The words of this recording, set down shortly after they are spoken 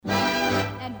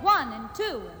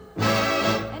2,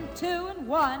 and 2 and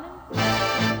 1.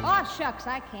 Aw, shucks,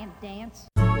 I can't dance.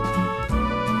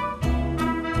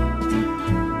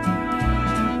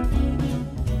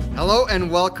 Hello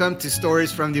and welcome to Stories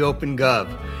from the Open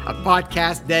Gov, a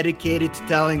podcast dedicated to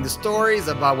telling the stories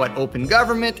about what open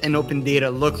government and open data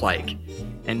look like.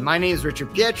 And my name is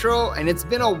Richard Pietro, and it's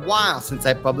been a while since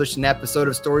I published an episode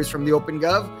of Stories from the Open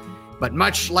Gov, but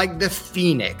much like the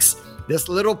Phoenix, this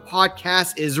little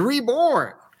podcast is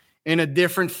reborn in a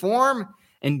different form.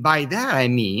 And by that, I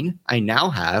mean, I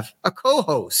now have a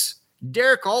co-host,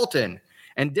 Derek Alton.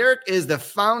 And Derek is the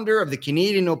founder of the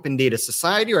Canadian Open Data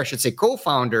Society, or I should say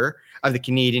co-founder of the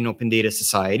Canadian Open Data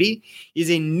Society.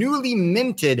 He's a newly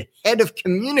minted head of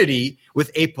community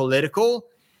with Apolitical,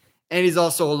 and he's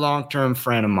also a long-term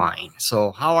friend of mine.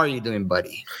 So how are you doing,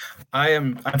 buddy?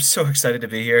 I'm so excited to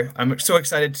be here. I'm so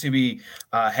excited to be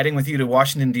heading with you to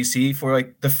Washington, D.C. for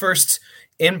like the first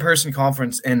in-person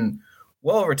conference in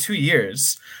well over 2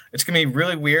 years. It's going to be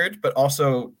really weird, but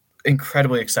also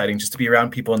incredibly exciting just to be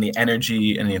around people and the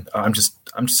energy and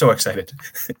I'm so excited.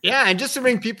 Yeah, and just to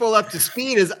bring people up to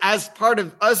speed, is as part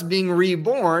of us being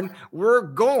reborn, we're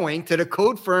going to the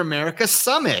Code for America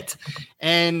Summit,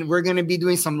 and we're going to be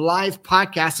doing some live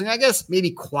podcasting, I guess maybe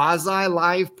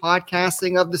quasi-live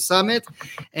podcasting of the summit.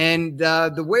 And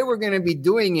the way we're going to be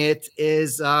doing it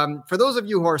is, for those of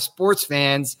you who are sports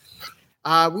fans,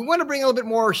 we want to bring a little bit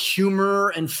more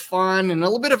humor and fun and a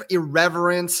little bit of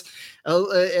irreverence.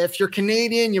 If you're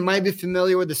Canadian, you might be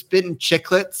familiar with the Spit and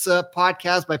Chicklets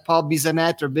podcast by Paul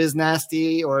Bissonnette or Biz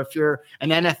Nasty. Or if you're an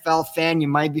NFL fan, you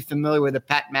might be familiar with the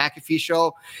Pat McAfee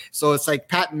show. So it's like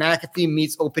Pat McAfee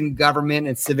meets open government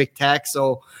and civic tech.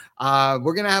 So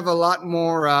we're going to have a lot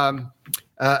more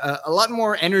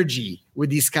energy with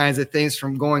these kinds of things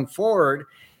from going forward.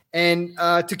 And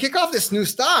to kick off this new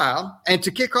style and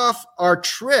to kick off our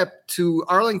trip to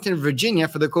Arlington, Virginia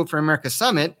for the Code for America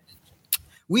Summit,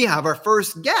 we have our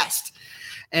first guest.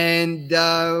 And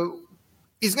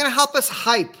he's going to help us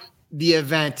hype the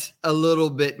event a little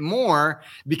bit more,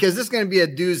 because this is going to be a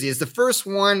doozy. It's the first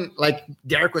one, like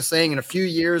Derek was saying, in a few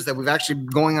years that we've actually been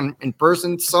going on in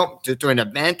person to an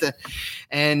event.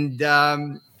 And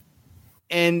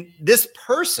this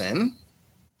person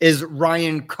is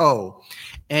Ryan Coe.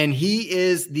 And he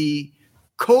is the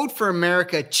Code for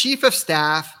America Chief of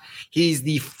Staff. He's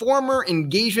the former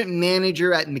engagement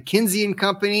manager at McKinsey &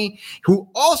 Company, who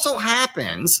also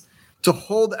happens to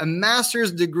hold a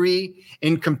master's degree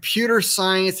in computer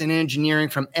science and engineering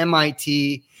from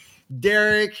MIT.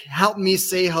 Derek, help me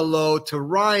say hello to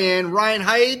Ryan. Ryan,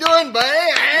 how you doing,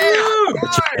 buddy?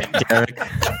 Hey, Derek.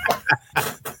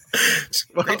 It's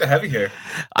great to have you here.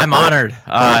 I'm honored.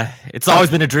 It's always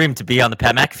been a dream to be on the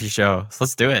Pat McAfee show. So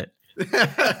let's do it.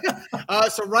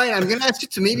 So Ryan, I'm going to ask you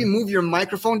to maybe move your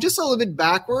microphone just a little bit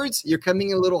backwards. You're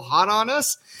coming a little hot on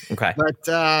us. Okay. But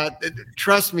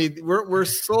trust me, we're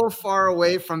so far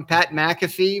away from Pat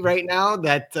McAfee right now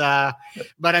that.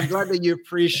 But I'm glad that you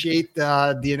appreciate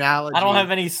the analogy. I don't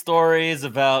have any stories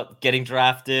about getting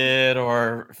drafted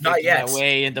or not yet. My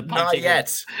way into punching. Not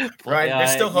yet. Ryan,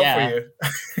 there's still hope for you.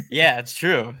 Yeah, it's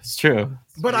true. It's true.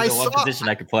 It's but the one position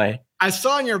I could play. I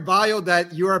saw in your bio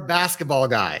that you're a basketball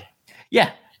guy.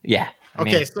 Yeah.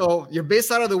 Okay, so you're based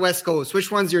out of the West Coast.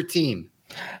 Which one's your team?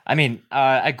 I mean,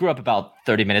 I grew up about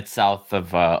 30 minutes south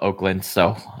of Oakland,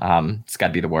 so it's got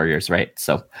to be the Warriors, right?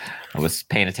 So I was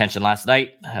paying attention last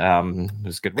night. It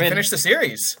was a good win. Finish the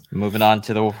series. Moving on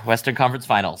to the Western Conference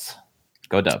Finals.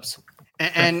 Go Dubs.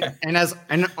 And as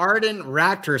an ardent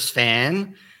Raptors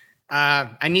fan,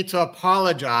 I need to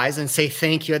apologize and say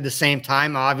thank you at the same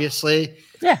time, obviously.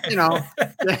 Yeah. You know.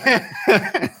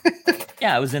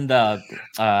 Yeah, I was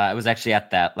I was actually at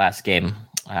that last game.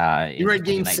 You were at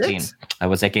Game 6? I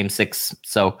was at Game 6.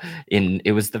 So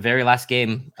it was the very last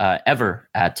game ever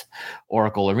at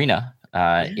Oracle Arena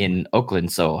in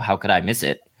Oakland. So how could I miss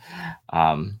it?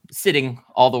 Sitting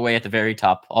all the way at the very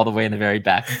top, all the way in the very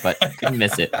back, but couldn't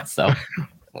miss it. So.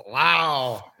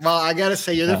 Wow. Well, I got to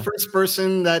say, you're the first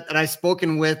person that I've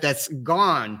spoken with that's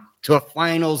gone to a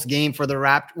finals game for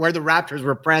where the Raptors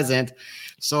were present.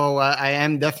 So I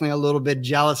am definitely a little bit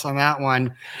jealous on that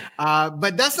one.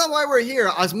 But that's not why we're here.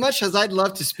 As much as I'd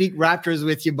love to speak Raptors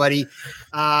with you, buddy,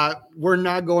 we're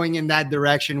not going in that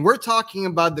direction. We're talking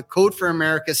about the Code for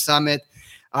America Summit.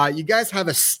 You guys have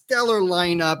a stellar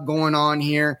lineup going on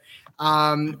here.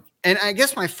 And I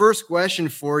guess my first question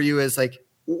for you is like,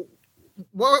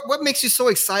 what makes you so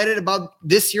excited about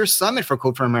this year's summit for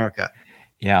Code for America?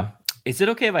 Yeah. Is it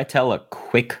okay if I tell a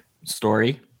quick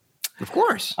story? Of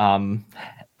course.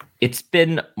 It's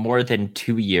been more than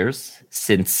 2 years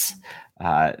since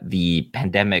the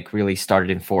pandemic really started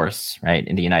in force, right,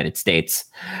 in the United States.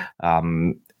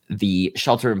 The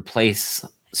shelter in place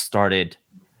started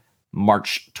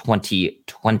March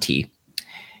 2020.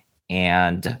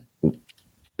 And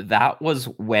that was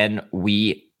when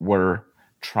we were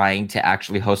trying to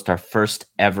actually host our first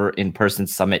ever in-person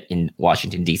summit in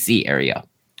Washington, D.C. area.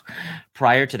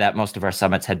 Prior to that, most of our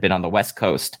summits had been on the West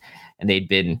Coast, and they'd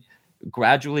been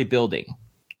gradually building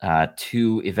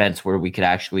to events where we could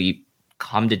actually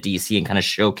come to DC and kind of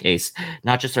showcase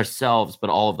not just ourselves,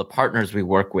 but all of the partners we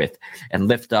work with and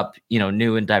lift up,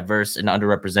 new and diverse and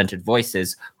underrepresented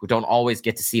voices who don't always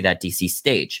get to see that DC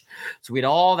stage. So we had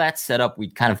all that set up.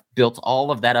 We'd kind of built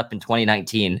all of that up in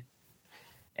 2019.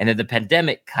 And then the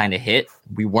pandemic kind of hit.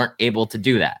 We weren't able to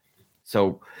do that.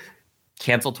 So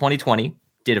canceled 2020,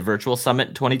 did a virtual summit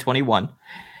in 2021.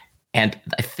 And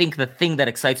I think the thing that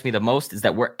excites me the most is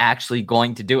that we're actually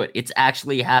going to do it. It's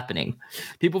actually happening.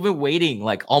 People have been waiting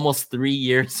like almost 3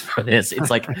 years for this. It's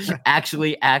like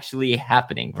actually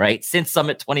happening, right? Since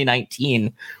Summit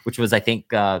 2019, which was, I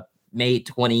think, May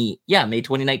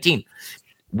 2019.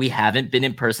 We haven't been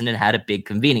in person and had a big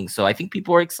convening. So I think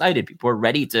people are excited. People are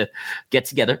ready to get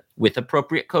together with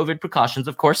appropriate COVID precautions,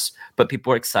 of course, but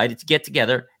people are excited to get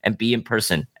together and be in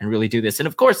person and really do this. And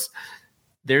of course,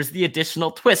 there's the additional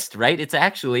twist, right? It's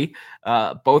actually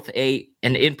both an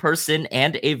in-person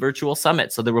and a virtual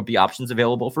summit. So there will be options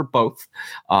available for both.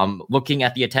 Looking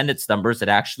at the attendance numbers, it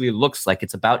actually looks like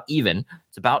it's about even.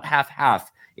 It's about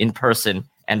half in person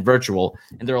and virtual.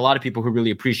 And there are a lot of people who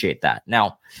really appreciate that.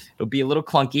 Now, it'll be a little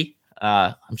clunky.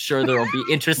 I'm sure there will be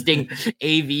interesting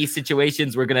AV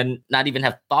situations we're going to not even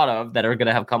have thought of that are going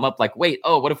to have come up like, wait,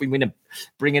 what if we want to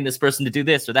bring in this person to do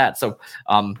this or that? So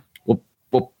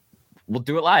we'll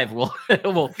do it live. We'll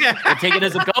take it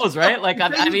as it goes, right? Like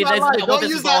don't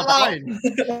use that line.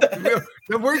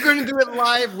 We're going to do it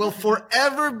live. Will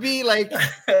forever be like,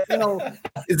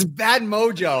 it's bad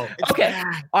mojo. It's okay.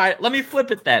 bad. All right. Let me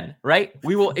flip it then. Right.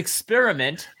 We will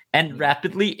experiment and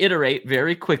rapidly iterate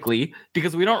very quickly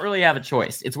because we don't really have a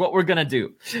choice. It's what we're going to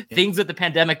do. Things with the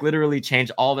pandemic literally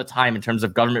change all the time in terms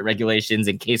of government regulations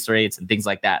and case rates and things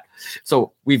like that.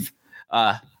 So we've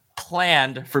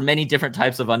planned for many different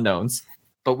types of unknowns,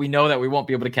 but we know that we won't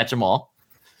be able to catch them all.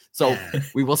 So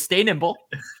we will stay nimble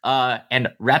and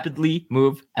rapidly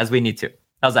move as we need to.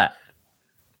 How's that?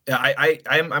 Yeah,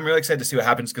 I'm really excited to see what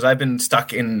happens because I've been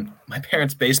stuck in my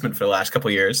parents' basement for the last couple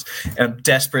of years, and I'm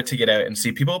desperate to get out and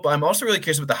see people. But I'm also really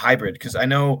curious about the hybrid because I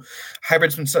know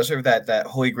hybrid's been sort of that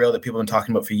holy grail that people have been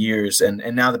talking about for years, and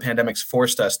now the pandemic's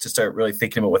forced us to start really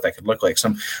thinking about what that could look like.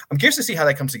 So I'm curious to see how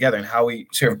that comes together and how we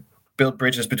sort of build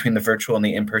bridges between the virtual and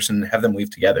the in-person and have them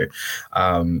weave together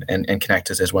and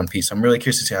connect us as one piece. I'm really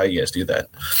curious to see how you guys do that.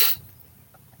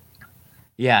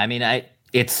 Yeah, I mean,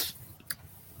 it's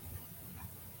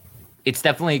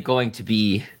definitely going to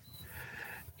be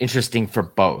interesting for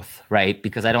both, right?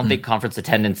 Because I don't think conference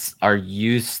attendants are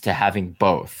used to having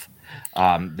both.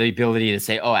 The ability to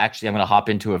say, actually, I'm going to hop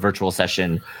into a virtual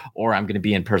session or I'm going to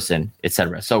be in person, et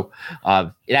cetera. So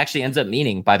it actually ends up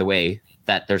meaning, by the way,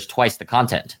 that there's twice the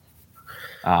content,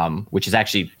 which is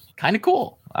actually kind of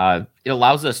cool. It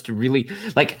allows us to really,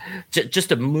 like, just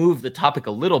to move the topic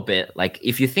a little bit, like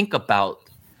if you think about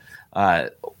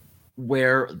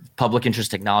where public interest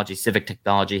technology, civic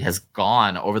technology has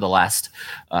gone over the last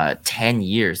 10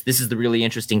 years. This is the really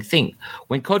interesting thing.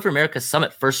 When Code for America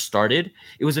Summit first started,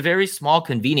 it was a very small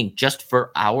convening just for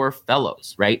our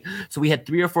fellows, right? So we had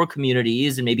 3 or 4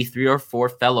 communities and maybe 3 or 4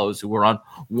 fellows who were on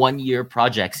 1-year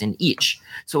projects in each.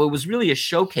 So it was really a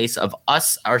showcase of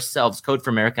us, ourselves, Code for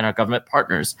America, and our government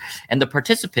partners. And the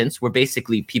participants were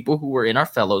basically people who were in our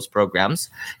fellows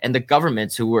programs and the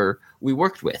governments who we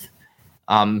worked with.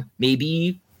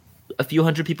 Maybe a few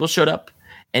hundred people showed up,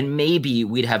 and maybe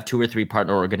we'd have 2 or 3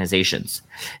 partner organizations.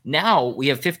 Now we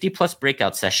have 50 plus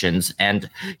breakout sessions and,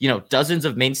 dozens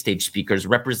of main stage speakers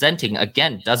representing,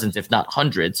 again, dozens, if not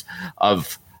hundreds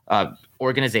of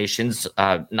organizations,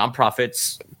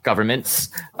 nonprofits, governments,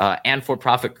 and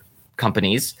for-profit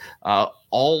companies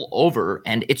all over.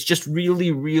 And it's just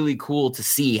really, really cool to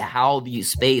see how the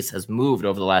space has moved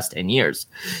over the last 10 years.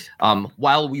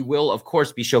 While we will, of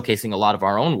course, be showcasing a lot of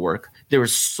our own work, there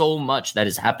is so much that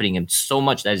is happening and so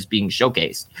much that is being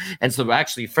showcased. And so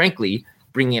actually, frankly,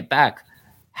 bringing it back,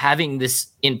 having this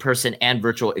in-person and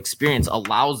virtual experience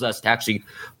allows us to actually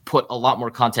put a lot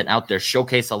more content out there,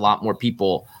 showcase a lot more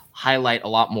people, highlight a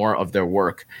lot more of their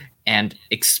work, and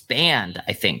expand,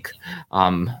 I think,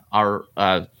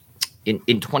 our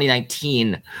in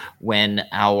 2019, when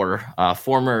our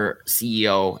former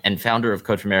CEO and founder of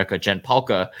Code for America, Jen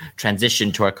Pahlka,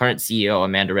 transitioned to our current CEO,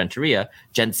 Amanda Renteria,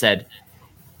 Jen said,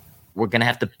 we're going to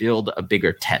have to build a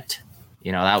bigger tent.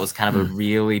 That was kind of a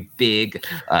really big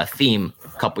theme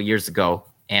a couple years ago.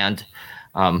 And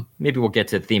maybe we'll get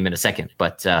to the theme in a second,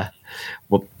 but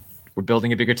we're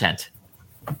building a bigger tent.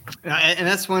 And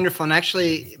that's wonderful. And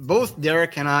actually, both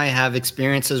Derek and I have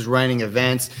experiences running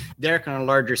events. Derek on a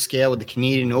larger scale with the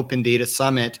Canadian Open Data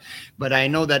Summit. But I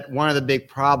know that one of the big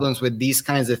problems with these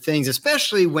kinds of things,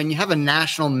 especially when you have a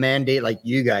national mandate like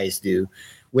you guys do,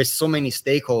 with so many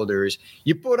stakeholders,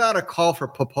 you put out a call for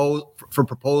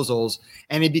proposals,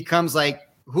 and it becomes like,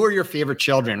 who are your favorite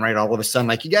children, right? All of a sudden,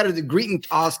 like you got to greet and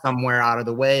toss somewhere out of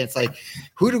the way. It's like,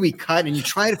 who do we cut? And you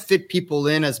try to fit people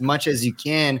in as much as you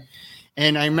can.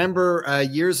 And I remember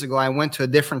years ago, I went to a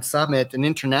different summit, an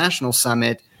international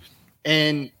summit,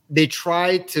 and they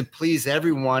tried to please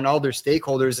everyone, all their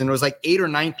stakeholders. And there was like 8 or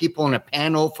 9 people in a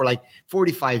panel for like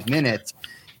 45 minutes.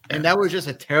 And that was just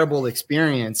a terrible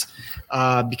experience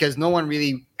because no one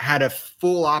really had a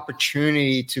full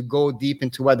opportunity to go deep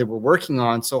into what they were working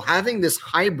on. So having this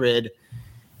hybrid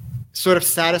sort of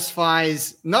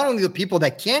satisfies not only the people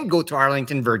that can go to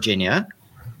Arlington, Virginia,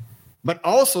 but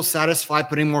also satisfy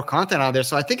putting more content out there.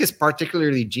 So I think it's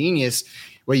particularly genius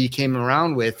what you came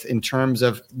around with in terms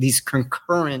of these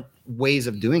concurrent ways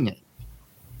of doing it.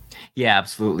 Yeah,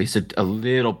 absolutely. So a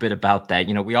little bit about that.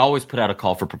 We always put out a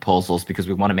call for proposals because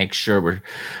we want to make sure we're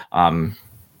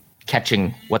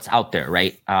catching what's out there,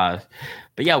 right? But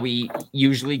yeah, we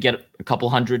usually get a couple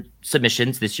hundred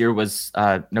submissions. This year was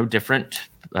no different.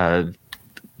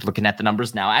 Looking at the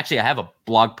numbers now, actually, I have a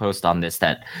blog post on this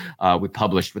that we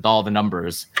published with all the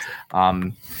numbers.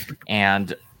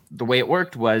 And the way it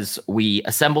worked was we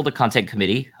assembled a content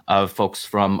committee of folks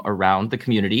from around the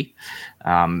community.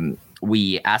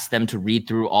 We asked them to read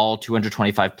through all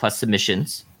 225 plus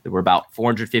submissions. There were about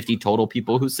 450 total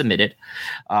people who submitted.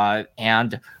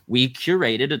 And we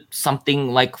curated something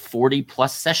like 40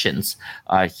 plus sessions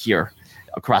here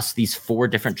across these 4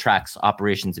 different tracks: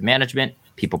 operations and management,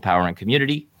 people, power, and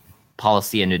community,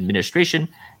 policy and administration,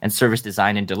 and service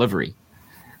design and delivery.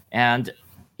 And,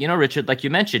 Richard, like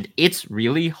you mentioned, it's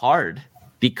really hard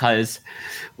because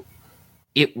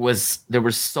there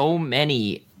were so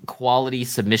many quality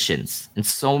submissions and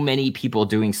so many people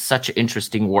doing such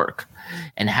interesting work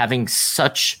and having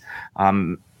such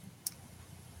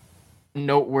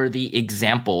noteworthy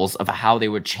examples of how they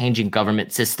were changing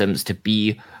government systems to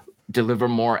deliver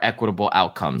more equitable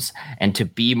outcomes and to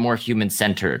be more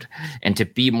human-centered and to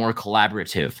be more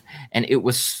collaborative. And it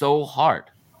was so hard.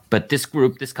 But this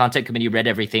content committee read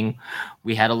everything.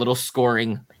 We had a little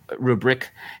scoring rubric.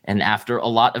 And after a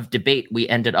lot of debate, we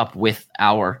ended up with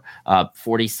our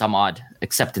 40 some odd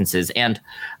acceptances. And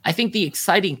I think the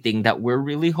exciting thing that we're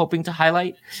really hoping to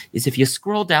highlight is if you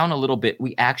scroll down a little bit,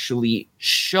 we actually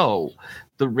show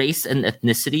the race and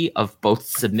ethnicity of both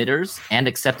submitters and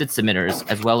accepted submitters,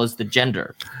 as well as the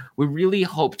gender. We really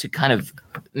hope to kind of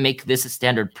make this a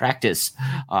standard practice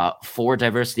for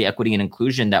diversity, equity, and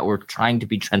inclusion, that we're trying to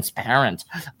be transparent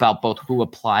about both who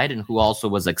applied and who also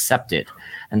was accepted.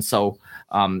 And so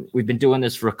we've been doing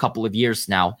this for a couple of years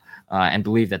now and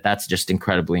believe that that's just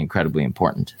incredibly, incredibly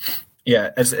important.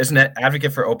 Yeah, as an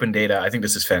advocate for open data, I think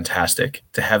this is fantastic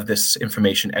to have this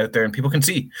information out there and people can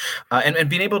see. And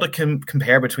being able to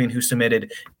compare between who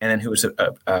submitted and then who was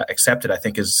accepted, I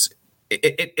think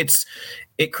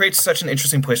it creates such an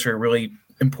interesting place for really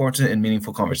important and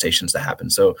meaningful conversations to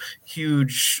happen. So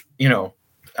huge,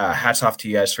 hats off to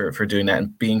you guys for doing that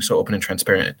and being so open and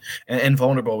transparent and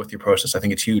vulnerable with your process. I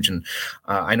think it's huge. And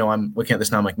I know I'm looking at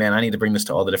this now, I'm like, man, I need to bring this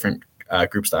to all the different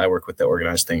groups that I work with that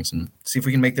organize things and see if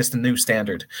we can make this the new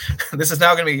standard. This is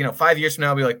now going to be, 5 years from now,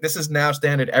 I'll be like, this is now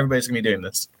standard. Everybody's going to be doing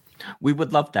this. We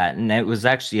would love that. And it was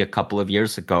actually a couple of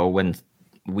years ago when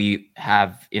we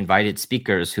have invited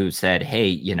speakers who said,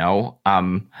 hey,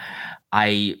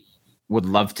 I would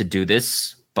love to do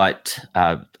this, but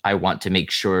I want to make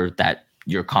sure that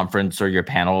your conference or your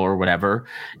panel or whatever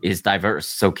is diverse.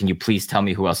 So can you please tell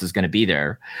me who else is going to be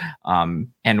there?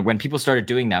 And when people started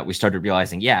doing that, we started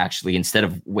realizing, yeah, actually, instead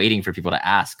of waiting for people to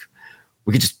ask,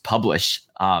 we could just publish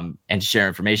and share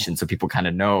information so people kind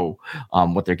of know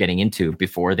what they're getting into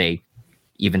before they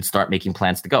even start making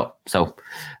plans to go. So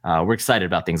we're excited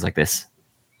about things like this.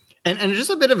 And just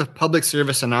a bit of a public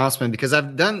service announcement, because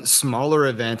I've done smaller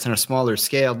events on a smaller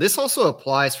scale. This also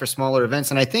applies for smaller events.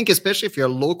 And I think especially if you're a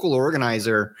local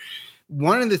organizer,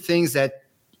 one of the things that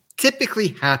typically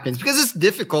happens, because it's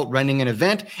difficult running an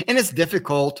event and it's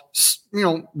difficult,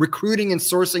 recruiting and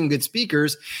sourcing good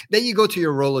speakers, that you go to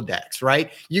your Rolodex,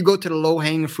 right? You go to the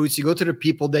low-hanging fruits, you go to the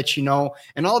people that you know,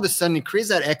 and all of a sudden it creates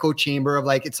that echo chamber of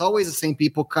like, it's always the same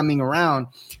people coming around.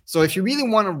 So if you really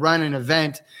want to run an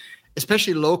event,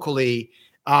 especially locally,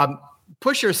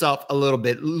 push yourself a little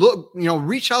bit. Look,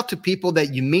 reach out to people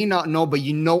that you may not know, but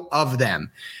you know of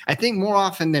them. I think more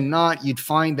often than not, you'd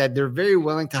find that they're very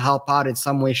willing to help out in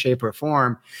some way, shape, or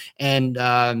form. And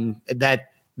that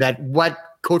what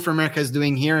Code for America is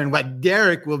doing here and what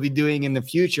Derek will be doing in the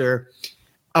future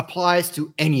applies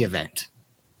to any event.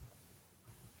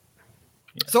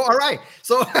 Yeah. So, all right.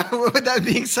 So with that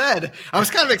being said, I was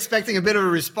kind of expecting a bit of a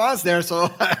response there. So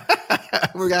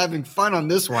we're having fun on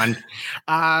this one.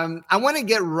 I want to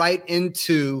get right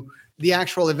into the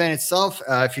actual event itself,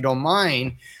 if you don't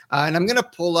mind. And I'm going to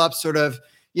pull up sort of,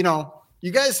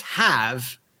 you guys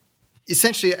have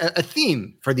essentially a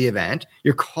theme for the event.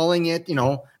 You're calling it,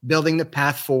 building the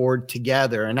path forward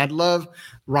together. And I'd love,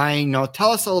 Ryan,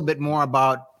 tell us a little bit more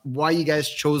about why you guys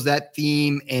chose that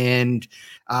theme and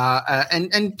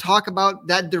talk about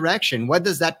that direction. What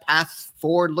does that path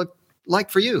forward look like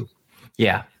for you?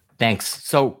 Yeah, thanks.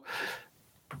 So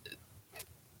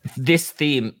this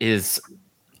theme is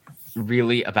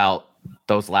really about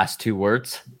those last two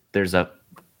words. There's a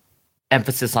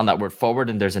emphasis on that word forward,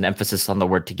 and there's an emphasis on the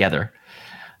word together.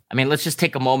 I mean, let's just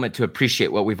take a moment to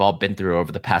appreciate what we've all been through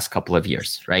over the past couple of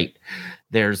years, right?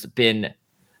 There's been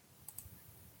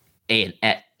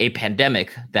a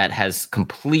pandemic that has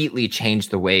completely changed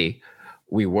the way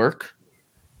we work,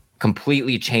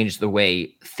 completely changed the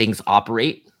way things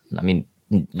operate. I mean,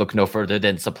 look no further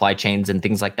than supply chains and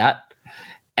things like that,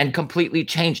 and completely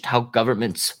changed how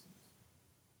governments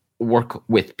work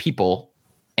with people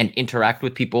and interact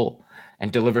with people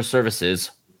and deliver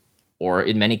services, or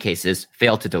in many cases,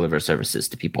 fail to deliver services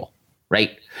to people,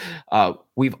 right?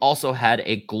 We've also had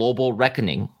a global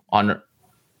reckoning on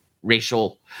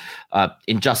racial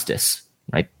injustice,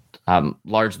 right?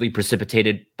 Largely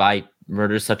precipitated by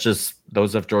murders such as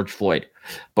those of George Floyd.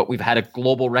 But we've had a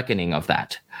global reckoning of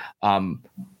that. And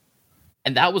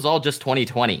that was all just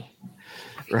 2020,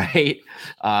 right?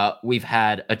 We've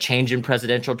had a change in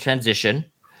presidential transition,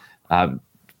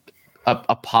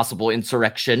 a possible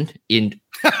insurrection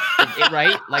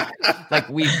right? Like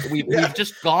we've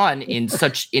just gone in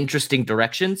such interesting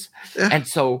directions. And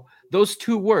so those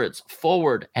two words,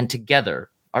 forward and together,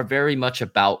 are very much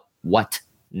about what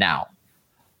now,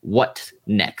 what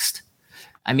next.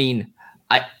 I mean,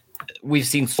 we've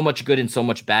seen so much good and so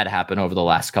much bad happen over the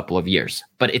last couple of years,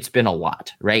 but it's been a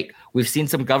lot, right? We've seen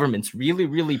some governments really,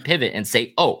 really pivot and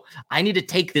say, oh, I need to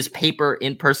take this paper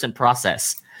in-person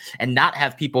process and not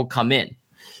have people come in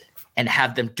and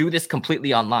have them do this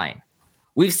completely online.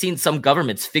 We've seen some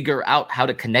governments figure out how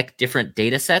to connect different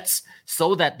data sets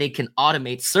so that they can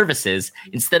automate services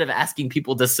instead of asking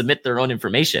people to submit their own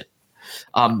information.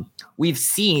 We've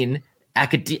seen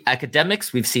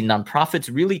academics, we've seen nonprofits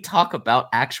really talk about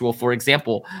actual, for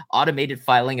example, automated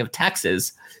filing of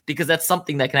taxes, because that's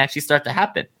something that can actually start to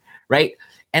happen, right?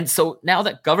 And so now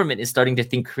that government is starting to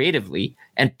think creatively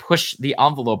and push the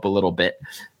envelope a little bit,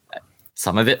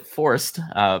 some of it forced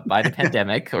by the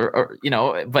pandemic, or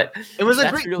but it was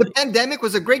the pandemic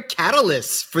was a great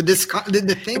catalyst for this.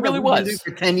 The thing it really was for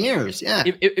 10 years. Yeah,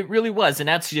 it really was, and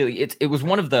actually, it was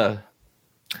one of the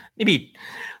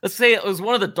let's say it was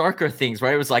one of the darker things,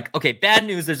 right? It was like, okay, bad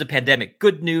news, there's a pandemic.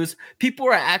 Good news, people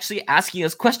are actually asking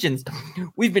us questions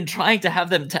we've been trying to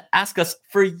have them to ask us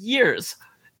for years.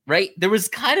 Right? There was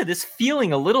kind of this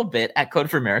feeling a little bit at Code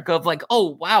for America of like,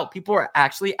 oh, wow, people are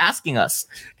actually asking us.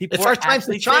 People it's our time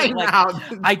to shine now.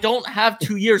 I don't have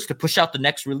 2 years to push out the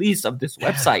next release of this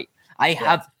website. I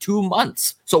have 2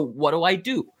 months. So what do I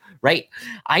do? Right?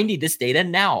 I need this data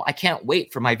now. I can't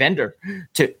wait for my vendor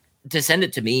to send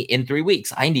it to me in 3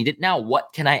 weeks. I need it now.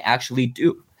 What can I actually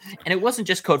do? And it wasn't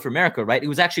just Code for America, right? It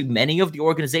was actually many of the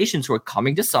organizations who are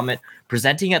coming to Summit,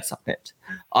 presenting at Summit,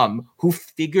 who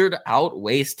figured out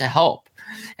ways to help.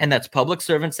 And that's public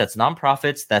servants, that's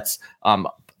nonprofits, that's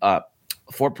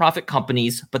for-profit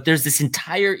companies. But there's this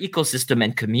entire ecosystem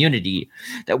and community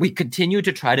that we continue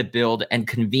to try to build and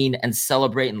convene and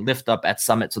celebrate and lift up at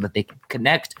Summit so that they can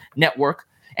connect, network,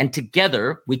 and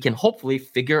together we can hopefully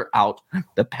figure out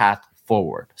the path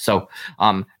forward. So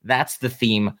that's the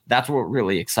theme. That's what we're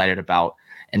really excited about.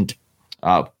 And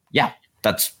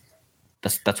that's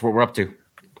what we're up to.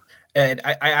 And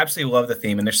I absolutely love the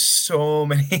theme. And there's so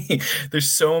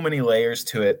many layers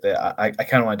to it that I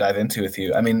kind of want to dive into with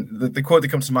you. I mean, the quote that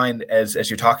comes to mind as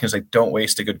you're talking is like, don't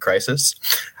waste a good crisis.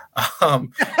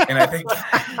 And I think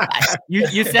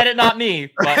you said it, not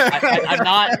me, but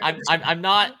I'm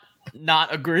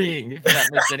not agreeing, if that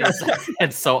makes any sense.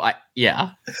 And so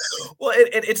Yeah. Well,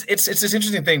 it's this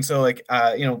interesting thing. So, like,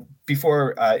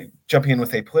 before jumping in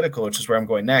with apolitical, which is where I'm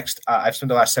going next, I've spent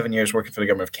the last 7 years working for the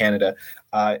government of Canada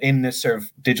in this sort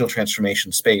of digital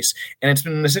transformation space, and it's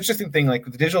been this interesting thing. Like,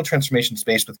 the digital transformation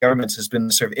space with governments has been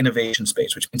this sort of innovation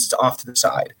space, which means it's off to the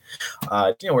side.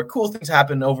 Where cool things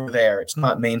happen over there, it's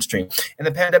not mainstream. And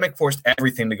the pandemic forced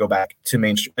everything to go back to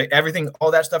mainstream. Like, everything,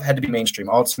 all that stuff had to be mainstream.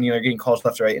 All of a sudden, you're getting calls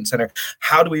left, right, and center.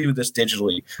 How do we do this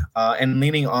digitally? And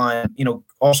leaning on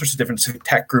all sorts of different civic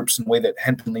tech groups in a way that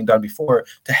hadn't been done before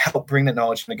to help bring that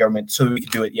knowledge to the government so that we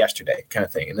could do it yesterday, kind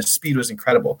of thing. And the speed was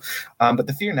incredible. But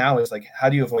the fear now is, like, how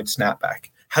do you avoid snapback?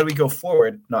 How do we go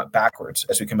forward, not backwards,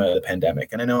 as we come out of the pandemic?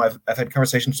 And I know I've had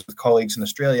conversations with colleagues in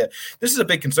Australia. This is a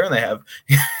big concern they have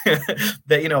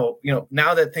that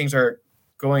now that things are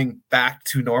going back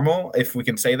to normal, if we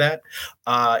can say that,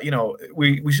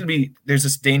 we shouldn't be. There's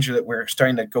this danger that we're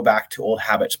starting to go back to old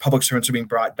habits. Public servants are being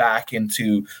brought back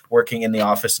into working in the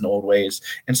office in old ways,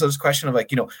 and so this question of,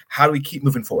 like, how do we keep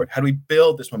moving forward? How do we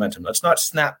build this momentum? Let's not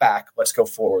snap back. Let's go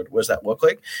forward. What does that look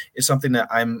like? Is something that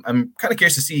I'm kind of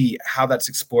curious to see how that's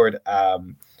explored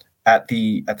at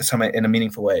the summit in a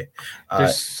meaningful way.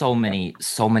 There's so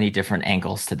many different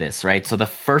angles to this, right? So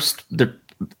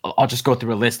I'll just go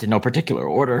through a list in no particular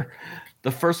order. The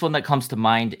first one that comes to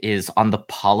mind is on the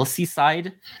policy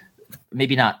side,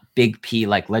 maybe not big P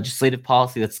like legislative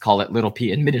policy, let's call it little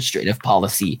p administrative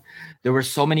policy. There were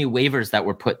so many waivers that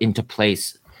were put into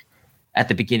place at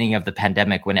the beginning of the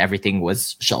pandemic when everything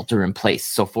was shelter in place.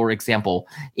 So, for example,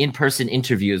 in-person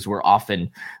interviews were often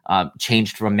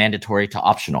changed from mandatory to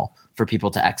optional for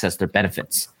people to access their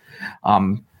benefits.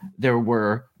 There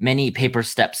were many paper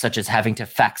steps, such as having to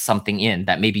fax something in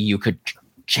that maybe you could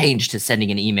change to sending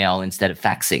an email instead of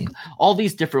faxing. All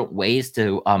these different ways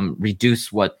to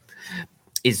reduce what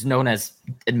is known as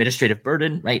administrative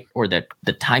burden, right? Or the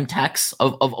time tax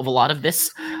of a lot of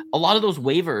this. A lot of those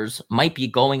waivers might be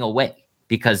going away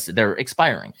because they're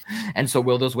expiring. And so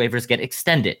will those waivers get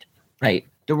extended, right?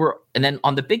 And then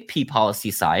on the big P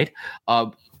policy side,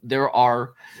 there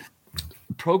are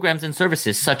programs and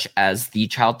services such as the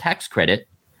child tax credit,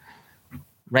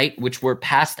 right, which were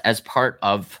passed as part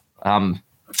of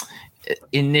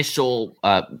initial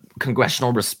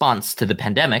congressional response to the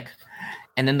pandemic.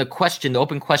 And then the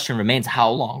open question remains,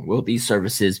 how long will these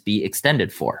services be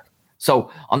extended for? So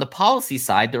on the policy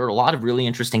side, there are a lot of really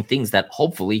interesting things that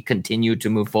hopefully continue to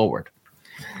move forward.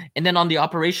 And then on the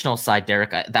operational side,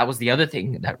 Derek, that was the other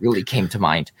thing that really came to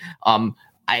mind.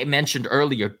 I mentioned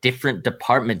earlier, different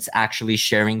departments actually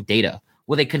sharing data.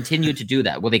 Will they continue to do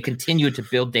that? Will they continue to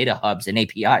build data hubs and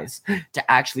APIs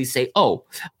to actually say,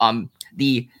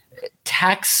 the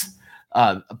tax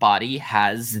body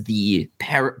has the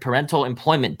parental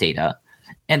employment data,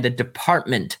 and the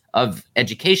Department of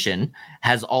Education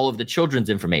has all of the children's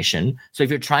information. So if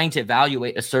you're trying to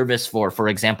evaluate a service for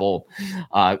example,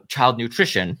 child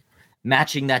nutrition,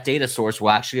 matching that data source will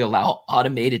actually allow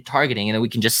automated targeting, and then we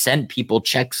can just send people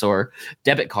checks or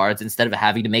debit cards instead of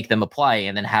having to make them apply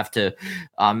and then have to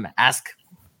ask.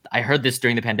 I heard this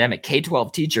during the pandemic,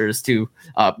 K-12 teachers to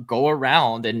go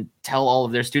around and tell all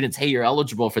of their students, hey, you're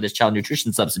eligible for this child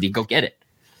nutrition subsidy, go get it,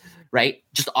 right?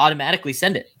 Just automatically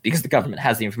send it because the government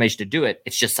has the information to do it.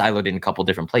 It's just siloed in a couple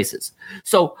different places.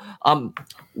 So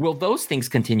will those things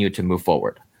continue to move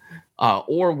forward?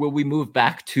 Or will we move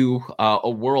back to a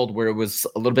world where it was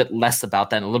a little bit less about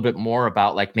that and a little bit more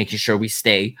about, like, making sure we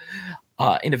stay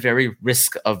in a very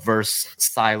risk-averse,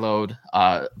 siloed,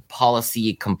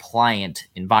 policy-compliant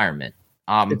environment?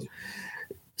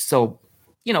 So,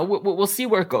 we'll see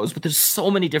where it goes, but there's so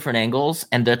many different angles,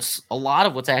 and that's a lot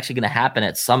of what's actually going to happen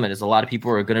at Summit is a lot of people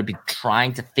are going to be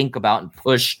trying to think about and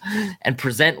push and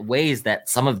present ways that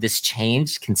some of this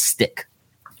change can stick.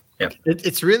 Yeah.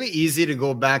 It's really easy to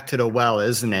go back to the well,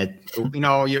 isn't it?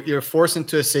 You're forced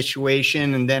into a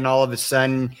situation, and then all of a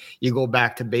sudden you go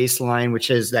back to baseline, which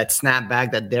is that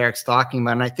snapback that Derek's talking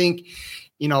about. And I think,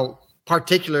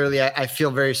 particularly, I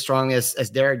feel very strongly as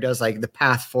Derek does, like, the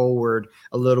path forward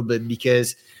a little bit,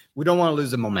 because we don't want to lose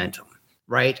the momentum,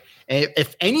 right? And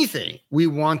if anything, we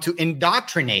want to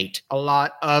indoctrinate a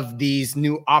lot of these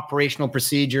new operational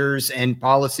procedures and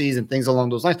policies and things along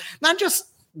those lines, not just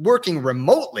working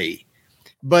remotely,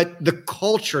 but the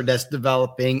culture that's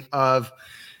developing of,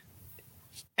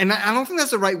 and I don't think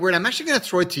that's the right word. I'm actually going to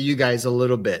throw it to you guys a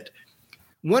little bit.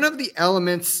 One of the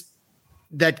elements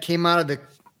that came out of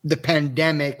the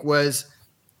pandemic was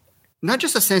not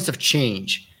just a sense of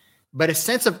change, but a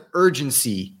sense of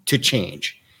urgency to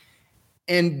change.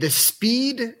 And the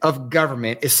speed of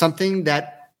government is something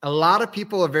that a lot of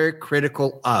people are very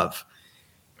critical of.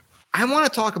 I want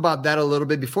to talk about that a little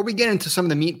bit before we get into some of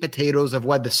the meat and potatoes of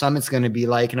what the summit's going to be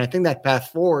like. And I think that path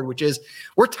forward, which is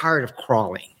we're tired of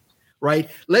crawling, right?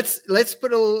 Let's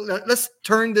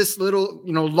turn this little,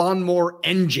 lawnmower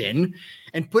engine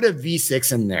and put a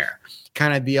V6 in there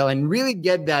kind of deal and really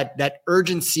get that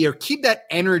urgency or keep that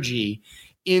energy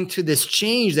into this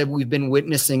change that we've been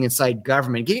witnessing inside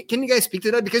government. Can you guys speak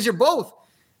to that? Because you're both,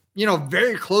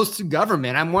 very close to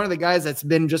government. I'm one of the guys that's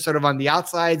been just sort of on the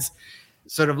outsides,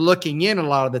 sort of looking in a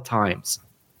lot of the times.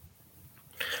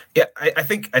 Yeah, I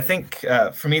think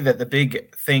for me that the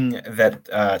big thing that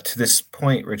to this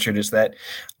point, Richard, is that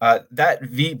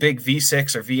that big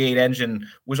V6 or V8 engine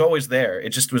was always there. It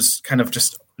just was kind of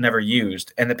just never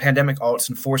used, and the pandemic all it's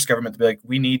enforced government to be like,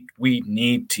 we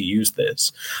need to use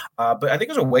this. But I think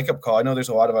it was a wake up call. I know there's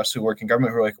a lot of us who work in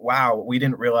government who are like, wow, we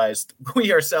didn't realize,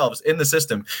 we ourselves in the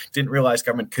system didn't realize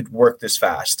government could work this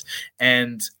fast,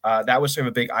 and that was sort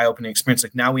of a big eye opening experience.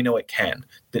 Like now we know it can.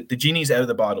 The genie's out of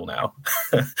the bottle now.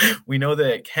 We know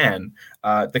that it can.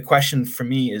 The question for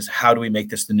me is, how do we make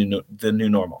this the new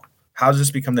normal? How does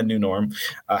this become the new norm?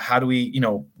 How do we,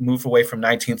 move away from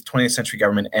 19th, 20th century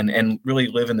government and really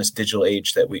live in this digital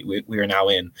age that we are now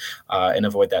in and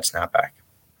avoid that snapback?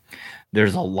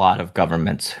 There's a lot of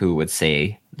governments who would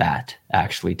say that,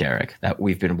 actually, Derek, that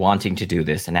we've been wanting to do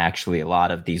this. And actually, a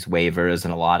lot of these waivers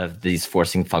and a lot of these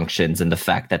forcing functions and the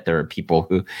fact that there are people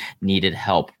who needed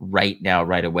help right now,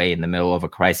 right away in the middle of a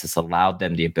crisis allowed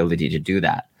them the ability to do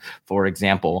that. For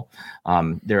example,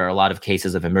 there are a lot of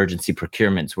cases of emergency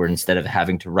procurements where instead of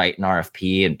having to write an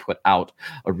RFP and put out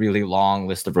a really long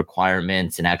list of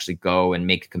requirements and actually go and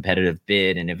make a competitive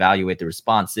bid and evaluate the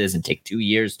responses and take 2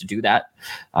 years to do that,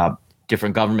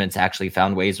 different governments actually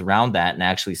found ways around that and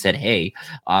actually said, hey,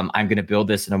 I'm going to build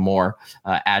this in a more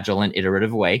agile and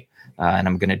iterative way. And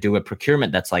I'm going to do a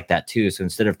procurement that's like that too. So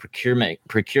instead of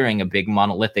procuring a big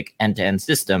monolithic end-to-end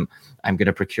system, I'm going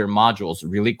to procure modules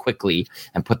really quickly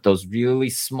and put those really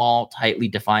small, tightly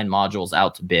defined modules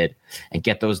out to bid and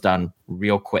get those done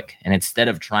real quick. And instead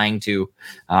of trying to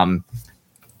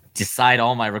decide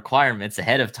all my requirements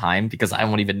ahead of time, because I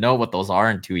won't even know what those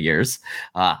are in 2 years,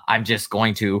 I'm just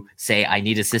going to say I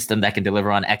need a system that can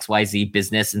deliver on XYZ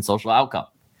business and social outcome.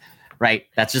 Right.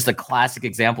 That's just a classic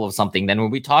example of something. Then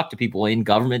when we talk to people in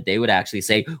government, they would actually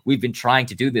say, we've been trying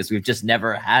to do this. We've just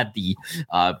never had the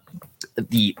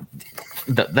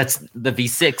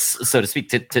V6, so to speak,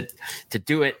 to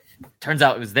do it. Turns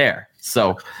out it was there.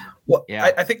 So, well,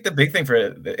 yeah, I think the big thing for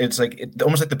it's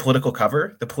almost like the political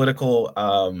cover, the political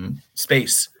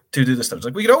space to do this stuff. It's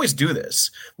like, we could always do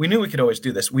this. We knew we could always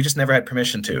do this. We just never had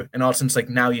permission to. And all of a sudden, it's like,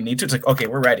 now you need to. It's like, okay,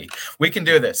 we're ready. We can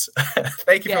do this.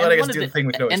 Thank you for letting us do the thing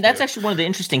we could always do. And that's actually one of the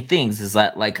interesting things is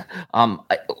that, like, I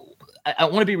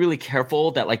want to be really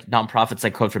careful that, like, nonprofits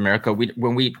like Code for America,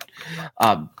 when we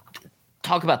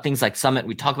talk about things like Summit,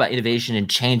 we talk about innovation and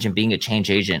change and being a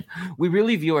change agent. We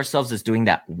really view ourselves as doing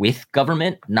that with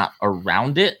government, not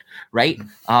around it, right?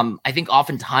 I think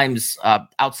oftentimes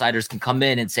outsiders can come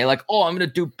in and say like, oh, I'm going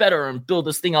to do better and build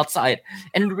this thing outside.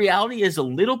 And the reality is a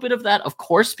little bit of that, of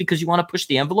course, because you want to push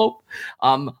the envelope.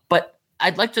 But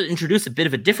I'd like to introduce a bit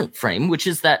of a different frame, which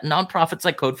is that nonprofits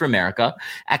like Code for America,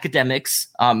 academics,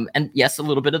 and yes, a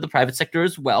little bit of the private sector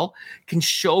as well, can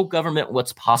show government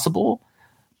what's possible,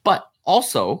 but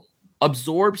also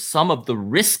absorb some of the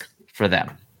risk for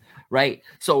them, right?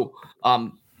 So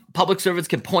public servants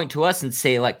can point to us and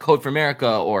say like Code for America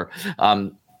or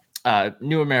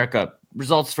New America,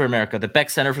 Results for America, the Beck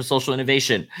Center for Social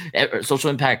Innovation, Social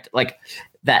Impact, like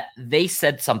that they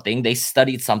said something, they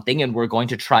studied something, and we're going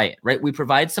to try it, right? We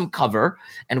provide some cover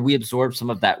and we absorb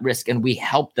some of that risk and we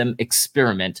help them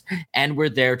experiment, and we're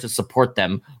there to support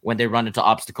them when they run into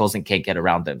obstacles and can't get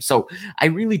around them. So I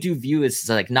really do view this as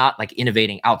like not like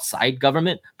innovating outside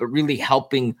government, but really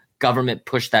helping government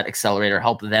push that accelerator,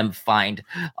 help them find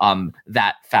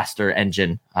that faster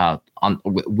engine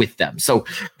with them. So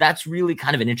that's really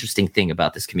kind of an interesting thing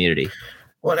about this community.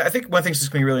 Well, I think one thing that's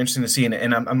going to be really interesting to see,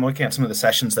 and I'm looking at some of the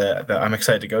sessions that I'm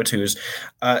excited to go to, is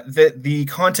that the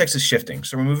context is shifting.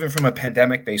 So we're moving from a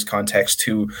pandemic-based context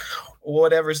to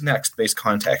whatever's next based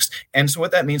context. And so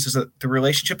what that means is that the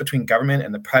relationship between government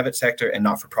and the private sector and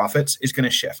not-for-profits is going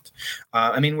to shift.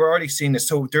 I mean, we're already seeing this.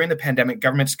 So during the pandemic,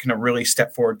 government's going to really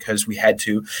step forward because we had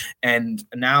to, and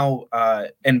now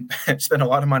and spend a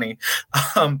lot of money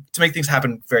to make things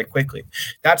happen very quickly.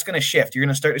 That's going to shift. You're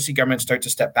going to start to see government start to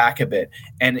step back a bit,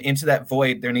 and into that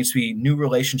void, there needs to be new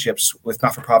relationships with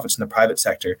not-for-profits in the private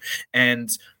sector. And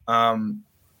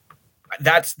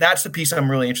that's the piece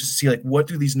I'm really interested to see. Like, what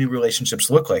do these new relationships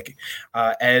look like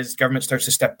as government starts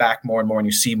to step back more and more, and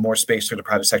you see more space for the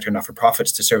private sector and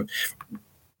not-for-profits to serve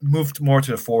moved more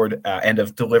to the forward end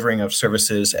of delivering of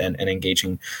services and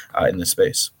engaging in this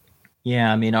space.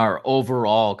 Yeah, I mean, our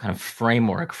overall kind of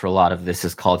framework for a lot of this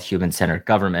is called human-centered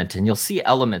government, and you'll see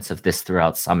elements of this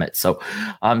throughout Summit. So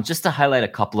just to highlight a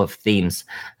couple of themes,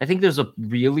 I think there's a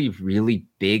really, really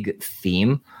big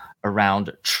theme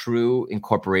around true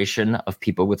incorporation of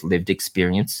people with lived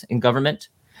experience in government.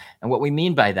 And what we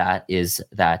mean by that is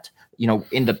that,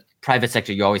 in the private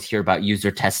sector, you always hear about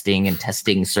user testing and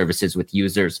testing services with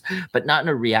users, but not in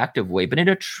a reactive way, but in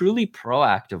a truly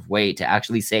proactive way to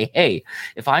actually say, hey,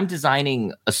 if I'm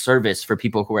designing a service for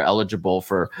people who are eligible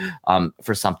for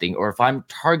something, or if I'm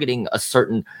targeting a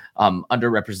certain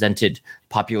underrepresented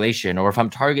population, or if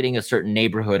I'm targeting a certain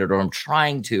neighborhood, or I'm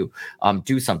trying to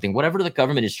do something, whatever the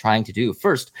government is trying to do,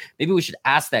 first, maybe we should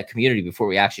ask that community before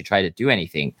we actually try to do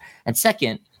anything. And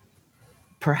second,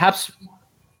 perhaps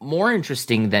more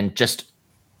interesting than just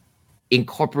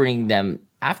incorporating them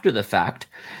after the fact,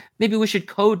 maybe we should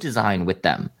co-design with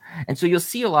them. And so you'll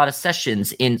see a lot of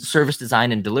sessions in service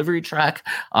design and delivery track,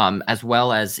 as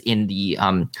well as in the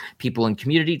people and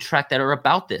community track that are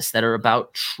about this, that are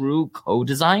about true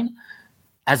co-design,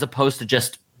 as opposed to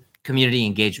just community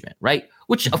engagement, right?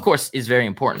 Which, of course, is very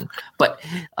important. But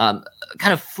kind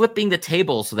of flipping the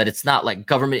table so that it's not like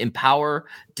government in power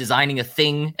designing a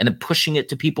thing and then pushing it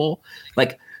to people,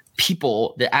 like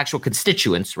people, the actual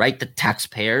constituents, right? The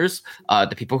taxpayers,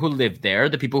 the people who live there,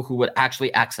 the people who would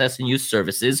actually access and use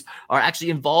services are actually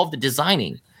involved in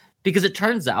designing, because it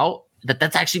turns out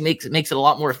that's actually makes it a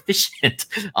lot more efficient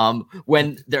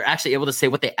when they're actually able to say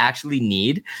what they actually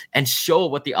need and show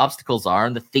what the obstacles are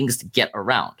and the things to get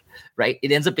around, right?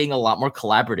 It ends up being a lot more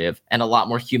collaborative and a lot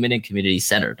more human and community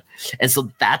centered. And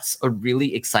so that's a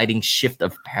really exciting shift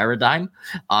of paradigm.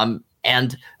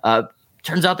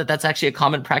 Turns out that that's actually a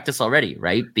common practice already,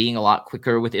 right? Being a lot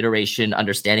quicker with iteration,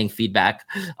 understanding feedback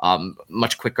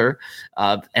much quicker.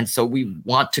 And so we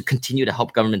want to continue to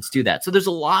help governments do that. So there's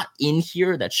a lot in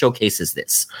here that showcases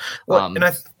this. Well, and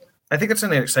I think that's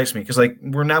something that excites me, because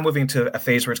we're now moving to a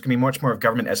phase where it's going to be much more of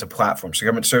government as a platform. So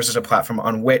government serves as a platform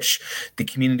on which the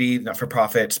community,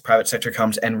 not-for-profits, private sector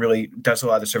comes and really does a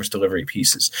lot of the service delivery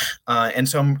pieces. And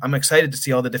so I'm excited to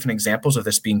see all the different examples of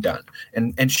this being done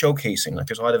and showcasing.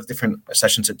 There's a lot of different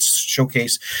sessions that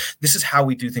showcase this is how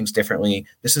we do things differently.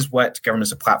 This is what government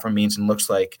as a platform means and looks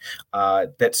like.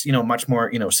 That's much more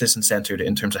citizen-centered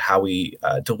in terms of how we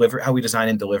design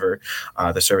and deliver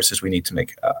the services we need to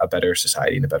make a better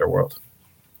society and a better world.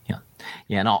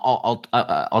 Yeah, and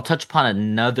I'll touch upon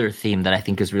another theme that I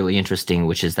think is really interesting,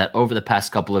 which is that over the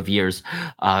past couple of years,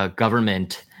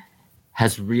 government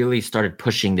has really started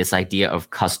pushing this idea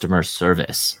of customer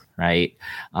service, right?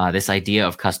 This idea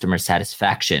of customer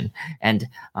satisfaction. And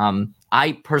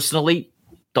I personally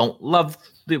don't love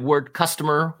the word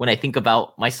customer when I think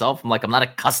about myself. I'm not a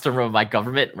customer of my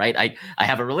government, right? I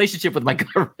have a relationship with my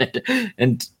government,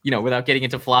 and without getting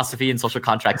into philosophy and social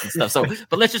contracts and stuff. So,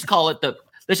 but let's just call it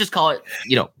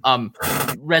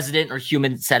resident or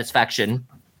human satisfaction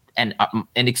and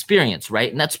experience, right?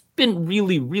 And that's been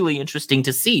really, really interesting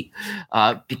to see,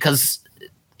 because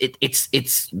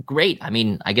it's great. I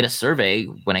mean, I get a survey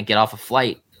when I get off a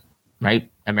flight,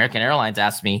 right? American Airlines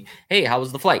asks me, "Hey, how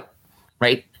was the flight?"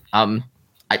 Right?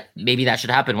 Maybe that should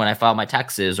happen when I file my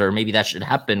taxes, or maybe that should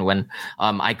happen when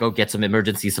I go get some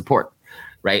emergency support,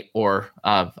 right? Or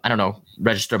I don't know,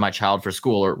 register my child for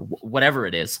school, or whatever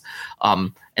it is.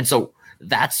 And so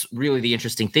that's really the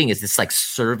interesting thing, is this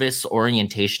service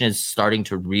orientation is starting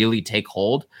to really take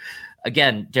hold.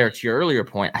 Again, Derek, to your earlier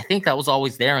point, I think that was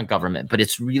always there in government, but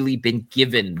it's really been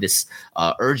given this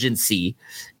urgency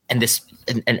and this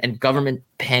and government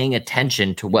paying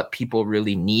attention to what people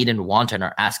really need and want and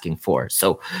are asking for.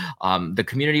 So the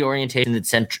community orientation and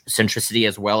centricity,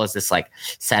 as well as this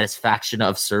satisfaction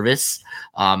of service,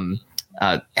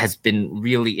 has been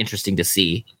really interesting to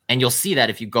see. And you'll see that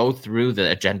if you go through the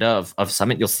agenda of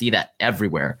Summit, you'll see that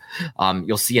everywhere.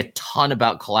 You'll see a ton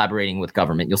about collaborating with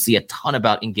government. You'll see a ton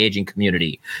about engaging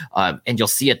community. And you'll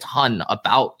see a ton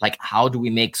about how do we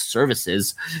make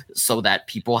services so that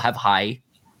people have high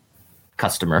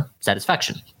customer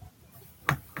satisfaction.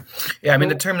 Yeah, I mean,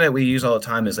 the term that we use all the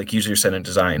time is user-centered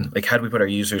design. How do we put our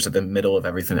users at the middle of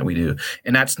everything that we do?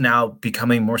 And that's now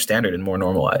becoming more standard and more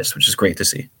normalized, which is great to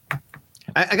see.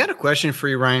 I got a question for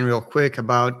you, Ryan, real quick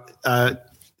about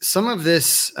some of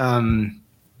this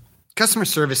customer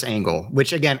service angle,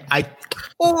 which, again, I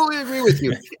totally agree with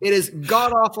you. It is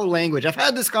god-awful language. I've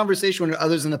had this conversation with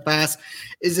others in the past.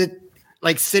 Is it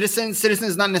citizen? Citizen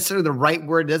is not necessarily the right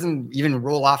word. It doesn't even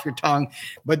roll off your tongue.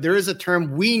 But there is a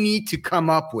term we need to come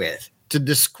up with to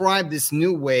describe this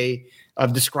new way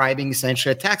of describing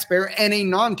essentially a taxpayer and a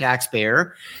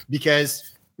non-taxpayer,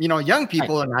 because young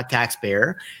people are not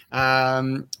taxpayer,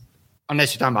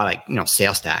 unless you're talking about like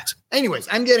sales tax. Anyways,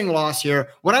 I'm getting lost here.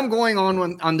 What I'm going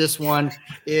on this one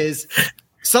is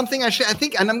something I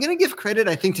think, and I'm going to give credit,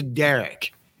 I think, to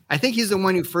Derek. I think he's the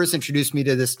one who first introduced me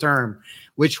to this term,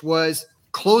 which was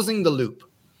closing the loop.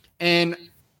 And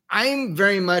I'm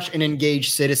very much an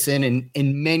engaged citizen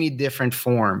in many different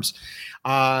forms.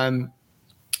 But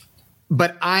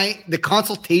the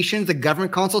consultations, the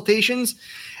government consultations,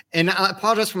 and I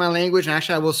apologize for my language, and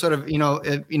actually I will sort of,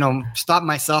 stop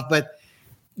myself, but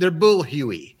they're bull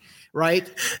Huey, right?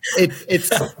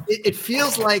 It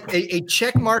feels like a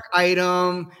check mark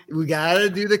item. We got to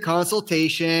do the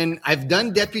consultation. I've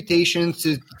done deputations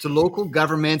to local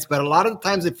governments, but a lot of the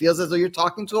times it feels as though you're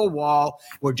talking to a wall.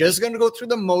 We're just going to go through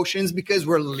the motions because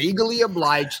we're legally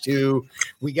obliged to.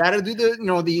 We got to do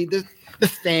the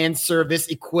fan service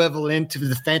equivalent to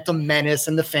the Phantom Menace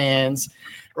and the fans,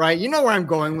 right? You know where I'm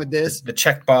going with this. The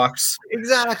checkbox.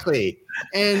 Exactly.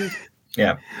 And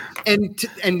yeah. And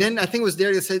then I think it was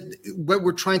there that said what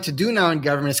we're trying to do now in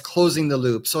government is closing the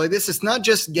loop. So this is not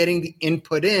just getting the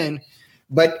input in,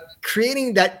 but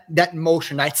creating that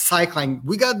motion, that cycling.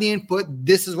 We got the input.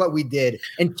 This is what we did.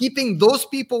 And keeping those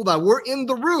people that were in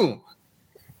the room.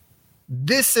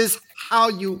 This is how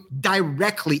you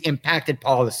directly impacted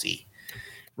policy,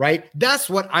 right? That's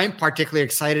what I'm particularly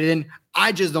excited in.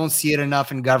 I just don't see it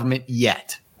enough in government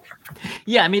yet.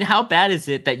 Yeah, I mean, how bad is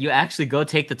it that you actually go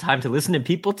take the time to listen, and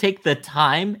people take the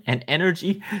time and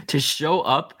energy to show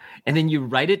up, and then you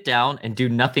write it down and do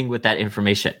nothing with that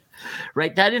information,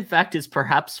 right? That, in fact, is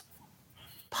perhaps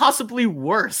possibly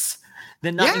worse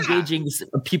than not engaging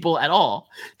people at all,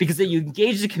 because then you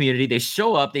engage the community, they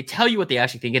show up, they tell you what they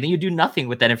actually think, and then you do nothing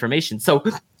with that information. So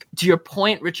to your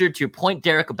point, Richard, to your point,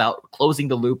 Derek, about closing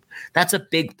the loop, that's a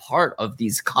big part of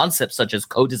these concepts such as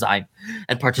co-design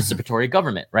and participatory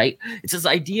government, right? It's this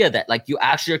idea that like you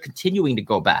actually are continuing to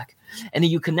go back, and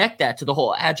then you connect that to the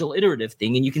whole agile iterative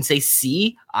thing, and you can say,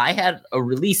 see, I had a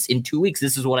release in 2 weeks.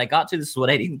 This is what I got to. This is what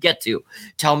I didn't get to.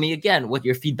 Tell me again what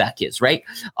your feedback is, right?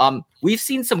 We've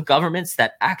seen some governments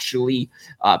that actually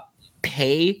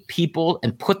pay people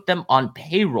and put them on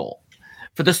payroll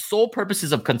for the sole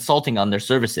purposes of consulting on their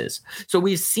services. So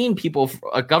we've seen people,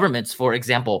 governments, for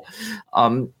example,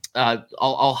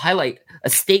 I'll highlight a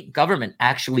state government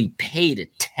actually paid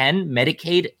 10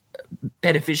 Medicaid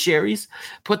beneficiaries,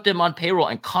 put them on payroll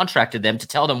and contracted them to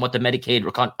tell them what the Medicaid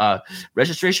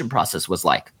registration process was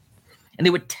like. And they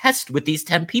would test with these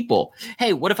 10 people.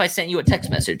 Hey, what if I sent you a text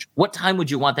message? What time would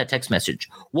you want that text message?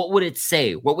 What would it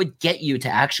say? What would get you to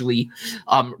actually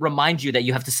remind you that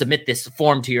you have to submit this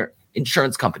form to your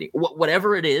insurance company?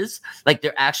 Whatever it is, like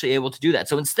they're actually able to do that.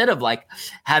 So instead of like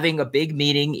having a big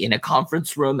meeting in a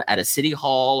conference room at a city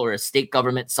hall or a state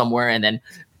government somewhere and then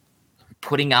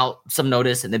putting out some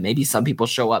notice and then maybe some people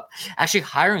show up, actually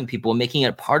hiring people and making it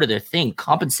a part of their thing,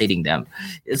 compensating them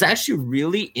is actually a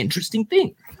really interesting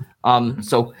thing.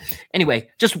 So anyway,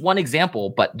 just one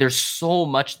example, but there's so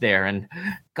much there. And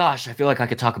gosh, I feel like I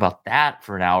could talk about that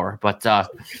for an hour, but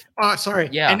sorry.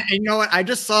 Yeah. And you know what? I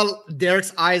just saw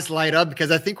Derek's eyes light up because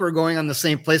I think we're going on the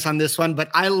same place on this one, but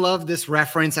I love this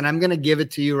reference and I'm going to give it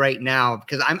to you right now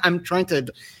because I'm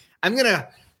going to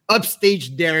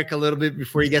upstage Derek a little bit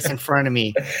before he gets in front of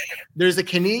me. There's a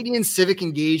Canadian civic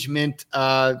engagement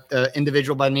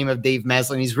individual by the name of Dave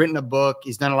Meslin. He's written a book.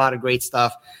 He's done a lot of great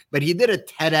stuff, but he did a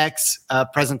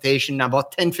TEDx presentation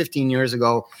about 10, 15 years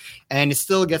ago, and it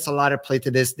still gets a lot of play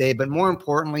to this day. But more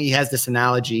importantly, he has this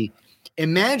analogy.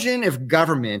 Imagine if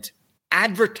government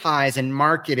advertised and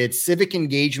marketed civic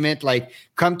engagement, like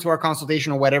come to our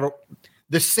consultation or whatever,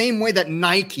 the same way that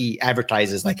Nike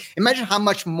advertises. Like imagine how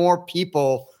much more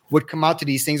people would come out to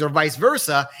these things, or vice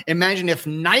versa. Imagine if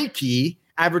Nike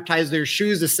advertised their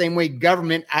shoes the same way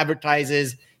government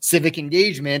advertises civic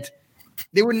engagement.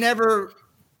 They would never.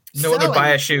 No one would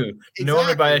buy a shoe. Exactly. No one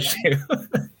would buy a shoe.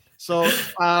 So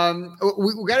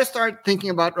we got to start thinking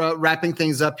about wrapping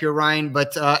things up here, Ryan.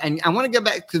 But and I want to get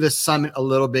back to the summit a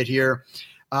little bit here.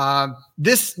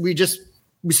 We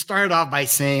started off by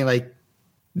saying like,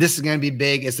 this is going to be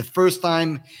big. It's the first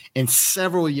time in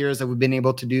several years that we've been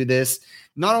able to do this.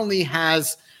 Not only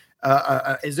is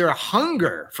there a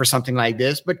hunger for something like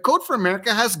this, but Code for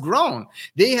America has grown.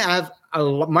 They have a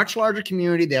much larger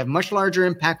community. They have much larger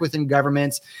impact within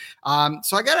governments.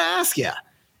 So I got to ask you,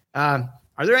 are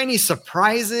there any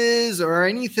surprises or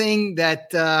anything that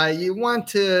you want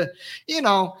to,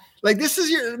 like this is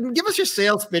give us your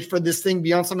sales pitch for this thing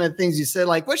beyond some of the things you said.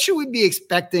 Like what should we be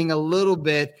expecting a little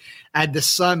bit at the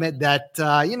summit that,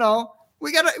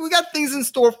 we got things in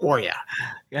store for you.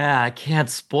 Yeah, I can't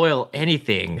spoil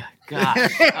anything.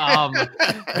 Gosh,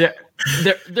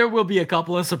 there will be a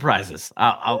couple of surprises.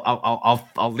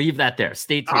 I'll leave that there.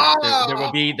 Stay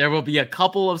tuned. There will be a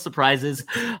couple of surprises.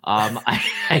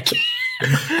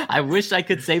 I wish I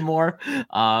could say more.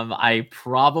 I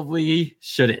probably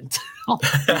shouldn't.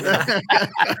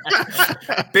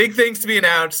 Big things to be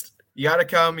announced. You got to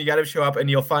come. You got to show up, and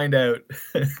you'll find out.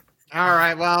 All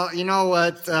right. Well, you know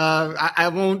what? I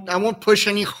won't push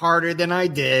any harder than I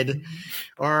did,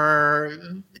 or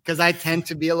because I tend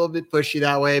to be a little bit pushy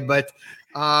that way. But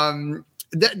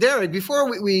Derek,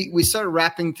 before we start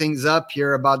wrapping things up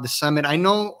here about the summit, I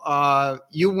know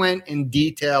you went in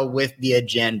detail with the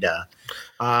agenda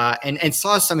and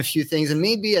saw a few things, and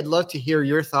maybe I'd love to hear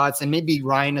your thoughts, and maybe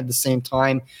Ryan at the same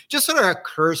time, just sort of a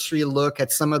cursory look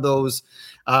at some of those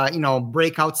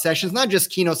breakout sessions, not just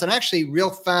keynotes. And actually,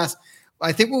 real fast,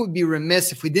 I think we would be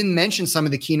remiss if we didn't mention some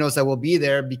of the keynotes that will be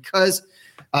there, because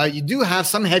you do have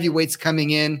some heavyweights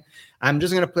coming in. I'm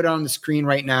just going to put it on the screen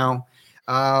right now.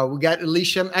 We got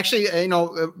Alicia. Actually,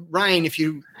 Ryan, if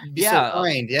you be so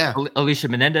kind, Alicia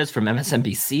Menendez from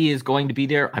MSNBC is going to be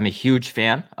there. I'm a huge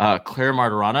fan. Claire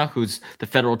Martirana, who's the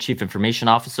federal chief information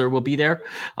officer, will be there.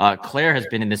 Claire has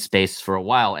been in this space for a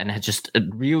while and has just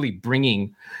really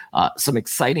bringing some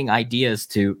exciting ideas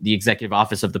to the executive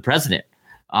office of the president.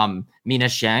 Mina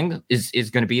Xiang is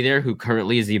going to be there, who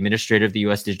currently is the administrator of the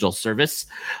U.S. Digital Service.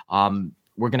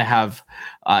 We're going to have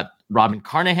Robin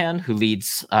Carnahan, who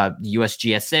leads the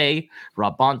USGSA,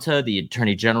 Rob Bonta, the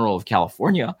Attorney General of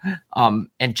California. And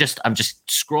I'm just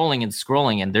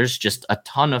scrolling, and there's just a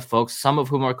ton of folks, some of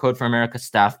whom are Code for America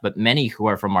staff, but many who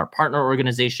are from our partner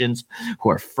organizations, who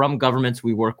are from governments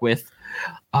we work with,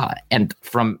 and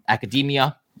from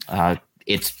academia.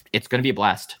 It's going to be a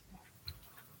blast.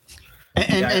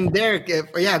 And Derek,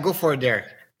 go for it, Derek.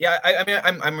 Yeah, I mean,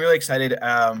 I'm really excited.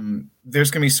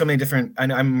 There's going to be so many different.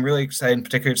 I'm really excited, in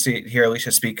particular, to hear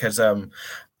Alicia speak, because one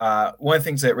of the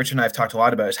things that Rich and I have talked a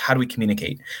lot about is how do we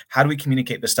communicate? How do we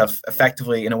communicate this stuff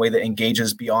effectively in a way that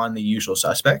engages beyond the usual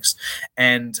suspects?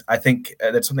 And I think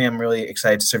that's something I'm really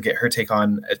excited to sort of get her take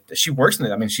on. She works in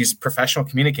it. I mean, she's a professional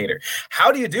communicator.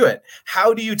 How do you do it?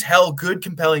 How do you tell good,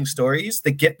 compelling stories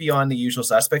that get beyond the usual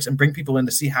suspects and bring people in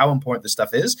to see how important this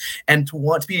stuff is and to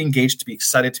want to be engaged, to be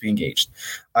excited to be engaged?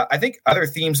 I think other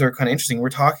themes that are kind of interesting. We're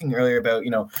talking earlier about,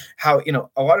 how,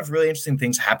 a lot of really interesting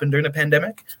things happened during the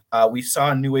pandemic. We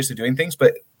saw new ways of doing things,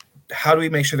 but how do we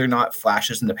make sure they're not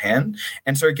flashes in the pan?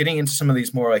 And start getting into some of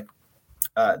these more like,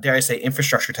 dare I say,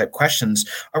 infrastructure type questions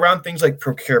around things like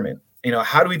procurement.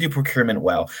 How do we do procurement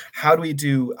well? How do we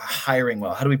do hiring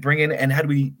well? How do we bring in and how do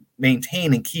we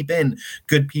maintain and keep in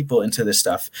good people into this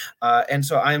stuff? And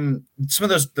so some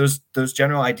of those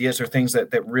general ideas are things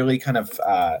that really kind of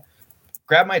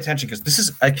grab my attention, because this is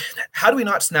like, how do we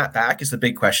not snap back is the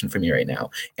big question for me right now.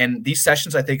 And these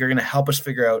sessions, I think, are going to help us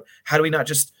figure out how do we not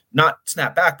just not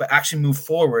snap back, but actually move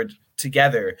forward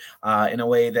together in a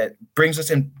way that brings us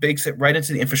and bakes it right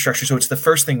into the infrastructure. So it's the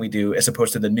first thing we do as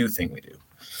opposed to the new thing we do.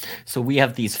 So we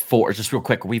have these four, just real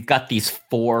quick, we've got these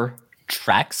four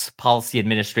tracks: policy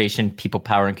administration, people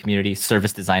power and community,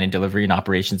 service design and delivery, and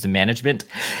operations and management.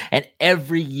 And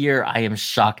every year I am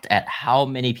shocked at how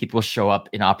many people show up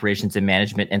in operations and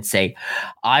management and say,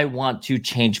 I want to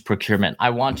change procurement. I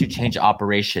want to change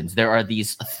operations. There are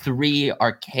these three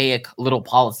archaic little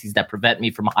policies that prevent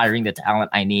me from hiring the talent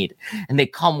I need. And they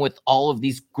come with all of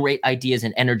these great ideas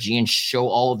and energy and show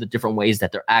all of the different ways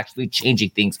that they're actually changing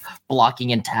things,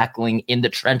 blocking and tackling in the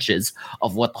trenches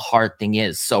of what the hard thing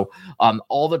is. So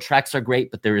all the tracks are great,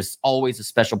 but there is always a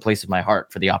special place in my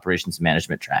heart for the operations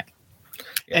management track.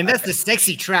 And that's the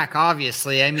sexy track,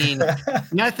 obviously. I mean,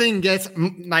 nothing gets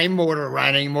my motor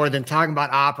running more than talking about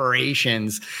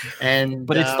operations.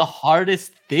 But it's the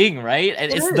hardest thing, right?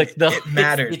 And it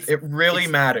matters. It really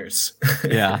matters.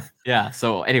 Yeah.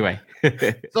 So anyway.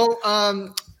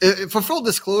 For full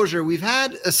disclosure, we've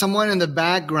had someone in the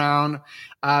background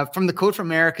from the Code for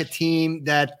America team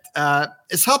that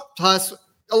has helped us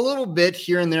a little bit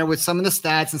here and there with some of the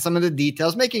stats and some of the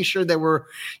details, making sure that we're,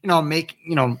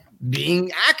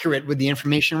 being accurate with the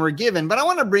information we're given. But I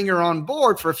want to bring her on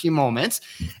board for a few moments.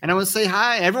 And I want to say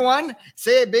hi, everyone.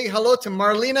 Say a big hello to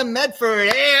Marlena Medford.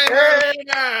 Hey,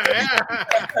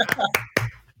 Marlena!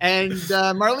 And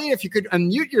Marlena, if you could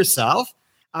unmute yourself.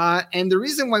 And the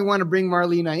reason why I want to bring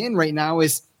Marlena in right now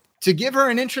is to give her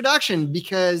an introduction,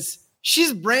 because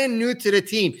she's brand new to the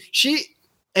team. She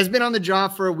has been on the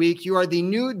job for a week. You are the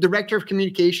new Director of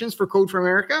Communications for Code for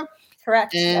America.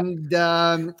 Correct. And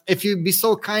if you'd be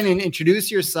so kind and introduce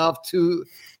yourself to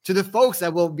the folks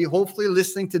that will be hopefully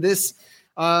listening to this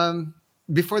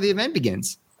before the event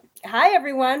begins. Hi,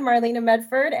 everyone. Marlena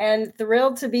Medford, and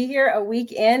thrilled to be here a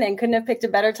week in, and couldn't have picked a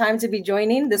better time to be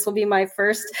joining. This will be my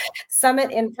first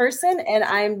summit in person, and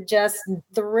I'm just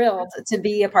thrilled to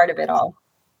be a part of it all.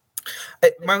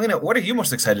 Marlena, what are you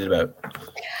most excited about?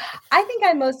 I think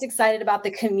I'm most excited about the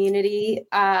community,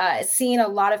 seeing a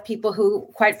lot of people who,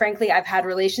 quite frankly, I've had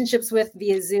relationships with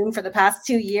via Zoom for the past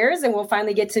 2 years, and we'll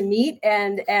finally get to meet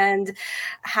and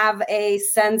have a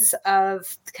sense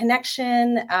of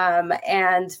connection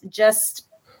and just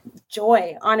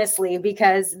joy, honestly,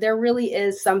 because there really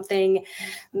is something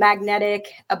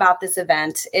magnetic about this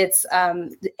event. It's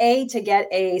to get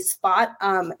a spot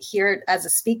here as a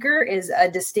speaker is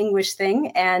a distinguished thing.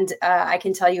 And I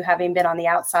can tell you, having been on the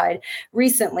outside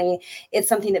recently, it's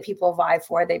something that people vie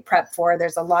for, they prep for.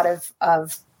 There's a lot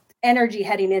of energy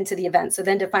heading into the event. So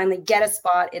then to finally get a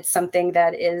spot, it's something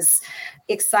that is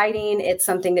exciting. It's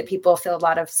something that people feel a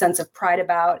lot of sense of pride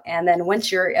about. And then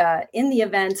once you're in the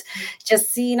event, just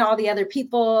seeing all the other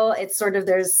people, it's sort of,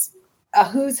 there's a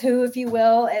who's who, if you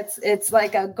will. It's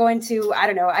like going to, I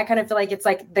don't know, I kind of feel like it's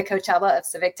like the Coachella of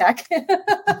civic tech.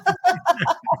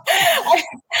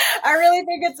 I really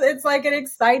think it's like an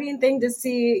exciting thing to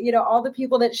see, you know, all the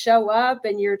people that show up,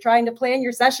 and you're trying to plan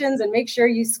your sessions and make sure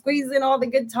you squeeze in all the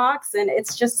good talks. And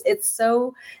it's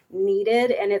so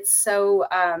needed. And it's so,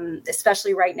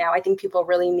 especially right now, I think people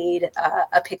really need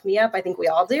a pick me up. I think we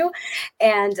all do.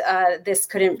 And this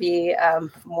couldn't be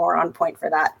more on point for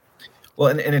that. Well,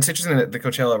 and it's interesting that the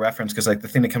Coachella reference, because like the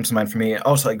thing that comes to mind for me,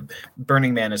 also like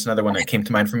Burning Man is another one that came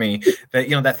to mind for me, that,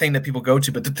 you know, that thing that people go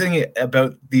to. But the thing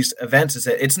about these events is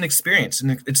that it's an experience,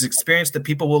 and it's an experience that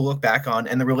people will look back on,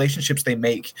 and the relationships they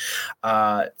make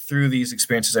through these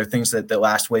experiences are things that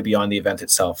last way beyond the event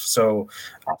itself. So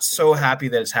happy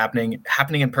that it's happening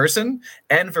in person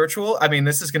and virtual. I mean,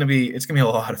 it's going to be a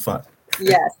lot of fun.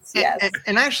 Yes.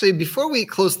 And actually, before we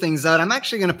close things out, I'm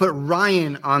actually going to put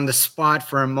Ryan on the spot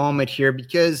for a moment here,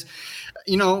 because,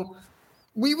 you know,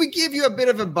 we give you a bit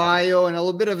of a bio and a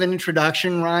little bit of an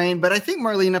introduction, Ryan, but I think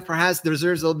Marlena perhaps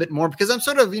deserves a little bit more, because I'm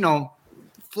sort of, you know,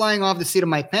 flying off the seat of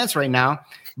my pants right now.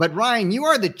 But Ryan, you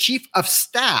are the chief of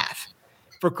staff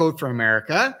for Code for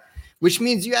America, which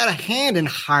means you had a hand in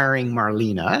hiring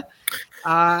Marlena.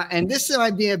 And this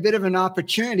might be a bit of an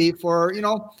opportunity for, you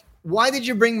know, why did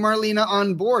you bring Marlena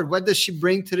on board? What does she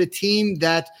bring to the team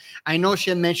that I know she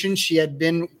had mentioned she has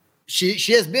been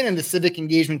in the civic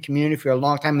engagement community for a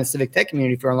long time, in the civic tech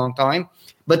community for a long time.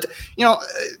 But, you know,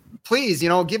 please, you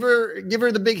know, give her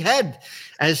the big head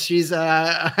as she's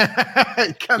coming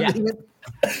in.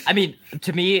 I mean,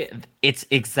 to me, it's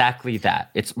exactly that.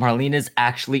 It's Marlena's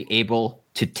actually able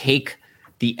to take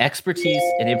the expertise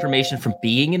and information from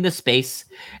being in the space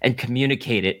and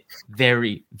communicate it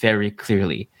very, very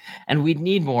clearly. And we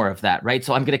need more of that, right?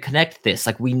 So I'm going to connect this.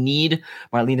 Like, we need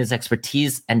Marlena's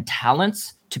expertise and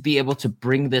talents to be able to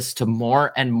bring this to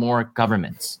more and more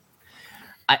governments.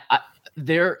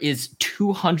 There is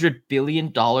 $200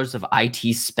 billion of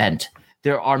IT spent.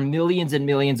 There are millions and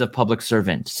millions of public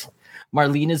servants.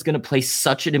 Marlena is going to play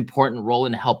such an important role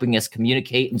in helping us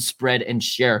communicate and spread and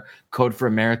share Code for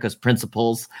America's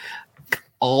principles,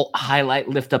 all highlight,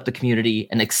 lift up the community,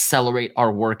 and accelerate our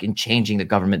work in changing the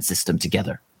government system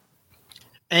together.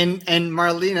 And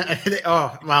Marlena,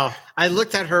 oh, wow. I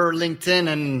looked at her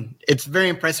LinkedIn, and it's very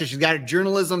impressive. She's got a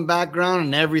journalism background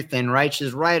and everything, right?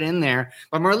 She's right in there.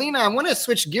 But Marlena, I want to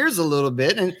switch gears a little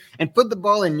bit and put the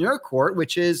ball in your court,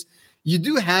 which is, you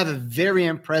do have a very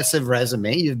impressive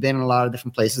resume. You've been in a lot of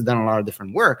different places, done a lot of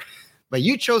different work, but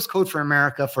you chose Code for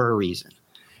America for a reason.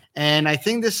 And I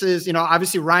think this is, you know,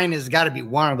 obviously Ryan has got to be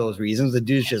one of those reasons. The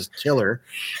dude's just killer.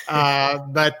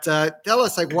 But tell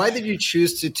us, like, why did you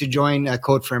choose to join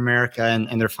Code for America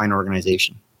and their fine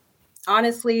organization?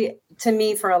 Honestly, to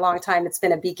me, for a long time, it's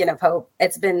been a beacon of hope.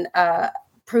 It's been a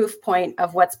proof point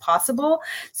of what's possible.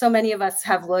 So many of us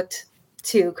have looked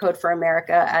to Code for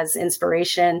America as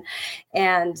inspiration,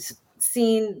 and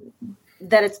seeing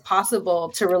that it's possible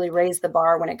to really raise the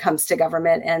bar when it comes to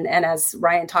government. And as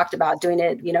Ryan talked about, doing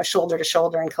it, you know, shoulder to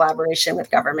shoulder in collaboration with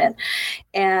government.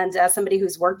 And as somebody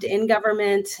who's worked in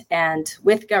government and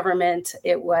with government,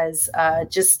 it was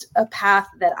just a path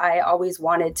that I always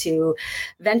wanted to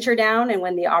venture down. And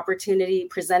when the opportunity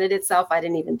presented itself, I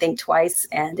didn't even think twice.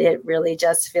 And it really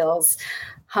just feels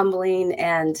humbling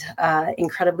and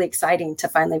incredibly exciting to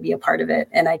finally be a part of it.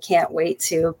 And I can't wait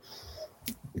to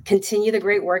continue the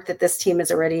great work that this team has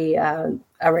already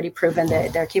proven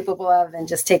that they're capable of, and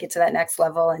just take it to that next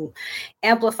level and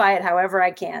amplify it however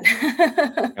I can.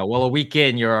 Well, a week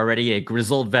in, you're already a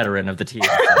grizzled veteran of the team.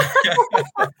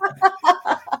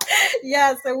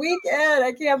 Yes, a week in.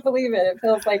 I can't believe it. It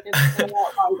feels like it's been a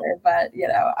lot longer, but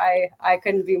I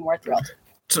couldn't be more thrilled.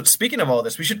 So speaking of all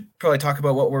this, we should probably talk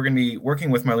about what we're going to be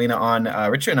working with Marlena on,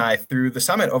 Richard and I, through the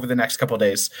summit over the next couple of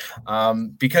days,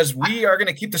 because we are going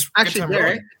to keep this good time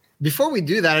rolling. Before we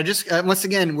do that, I just once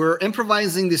again, we're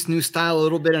improvising this new style a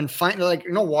little bit and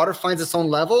water finds its own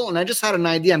level. And I just had an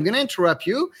idea. I'm going to interrupt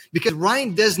you because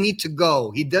Ryan does need to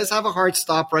go. He does have a hard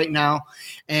stop right now.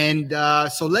 And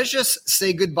so let's just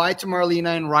say goodbye to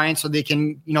Marlena and Ryan so they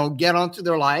can, get on to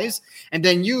their lives. And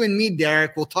then you and me,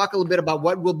 Derek, will talk a little bit about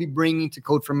what we'll be bringing to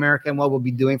Code for America and what we'll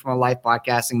be doing from a live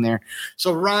podcasting there.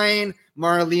 So Ryan,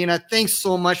 Marlena, thanks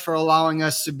so much for allowing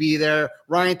us to be there.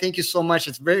 Ryan, thank you so much.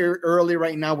 It's very early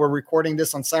right now. We're recording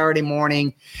this on Saturday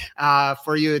morning.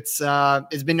 For you, it's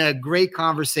been a great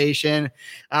conversation.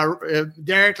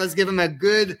 Derek, let's give him a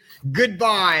good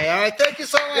goodbye. All right, thank you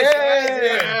so much.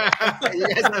 Guys. You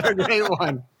guys have a great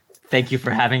one. Thank you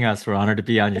for having us. We're honored to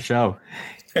be on your show.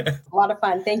 A lot of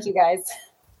fun. Thank you, guys.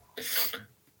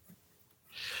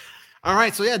 All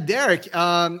right. So, Derek,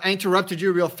 I interrupted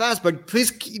you real fast, but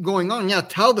please keep going on. Yeah,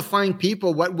 tell the fine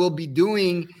people what we'll be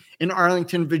doing in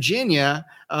Arlington, Virginia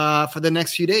for the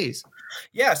next few days.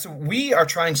 Yeah, so we are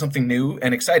trying something new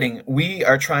and exciting. We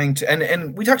are trying to,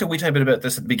 and we talked a wee tiny bit about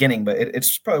this at the beginning, but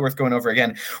it's probably worth going over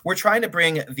again. We're trying to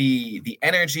bring the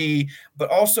energy, but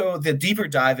also the deeper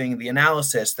diving, the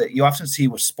analysis that you often see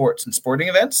with sports and sporting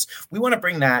events. We want to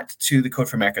bring that to the Code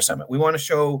for America Summit. We want to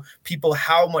show people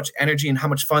how much energy and how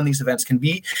much fun these events can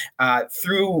be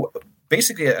through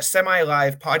basically a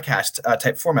semi-live podcast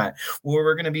type format where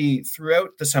we're going to be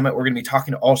throughout the summit. We're going to be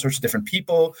talking to all sorts of different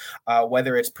people,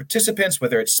 whether it's participants,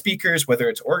 whether it's speakers, whether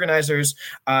it's organizers,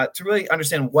 to really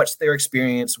understand what's their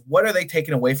experience. What are they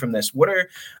taking away from this? What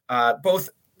are both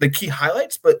the key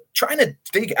highlights, but trying to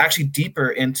dig actually deeper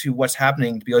into what's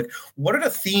happening to be like, what are the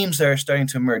themes that are starting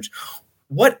to emerge?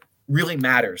 What really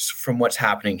matters from what's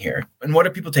happening here, and what are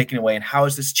people taking away, and how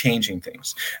is this changing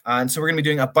things? And so we're going to be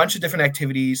doing a bunch of different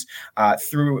activities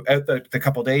throughout the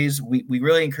couple of days. We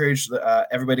really encourage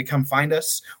everybody to come find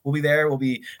us. We'll be there. We'll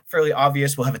be fairly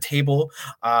obvious. We'll have a table,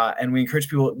 and we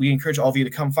encourage all of you to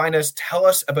come find us. Tell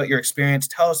us about your experience.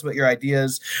 Tell us about your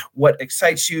ideas. What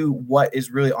excites you? What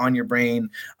is really on your brain?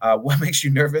 What makes you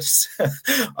nervous?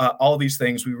 All these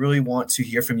things. We really want to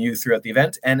hear from you throughout the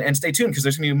event, and stay tuned because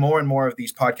there's going to be more and more of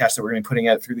these podcasts that we're going to be putting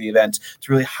out through the event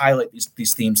to really highlight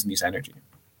these themes and these energy.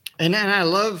 And I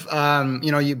love,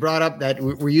 you brought up that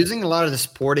we're using a lot of the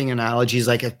sporting analogies,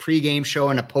 like a pregame show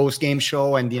and a postgame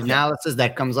show, and the analysis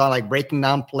that comes on, like breaking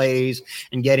down plays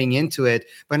and getting into it.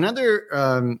 But another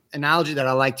analogy that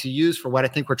I like to use for what I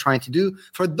think we're trying to do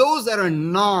for those that are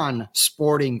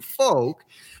non-sporting folk,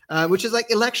 which is like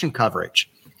election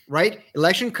coverage. Right?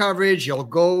 Election coverage, you'll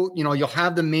go, you'll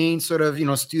have the main sort of,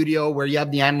 studio where you have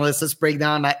the analysts. Let's break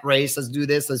down that race. Let's do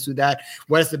this. Let's do that.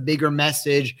 What is the bigger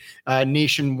message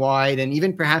nationwide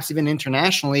and perhaps even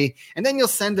internationally? And then you'll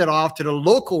send it off to the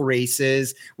local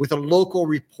races with a local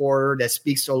reporter that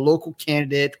speaks to a local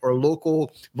candidate or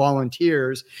local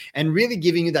volunteers and really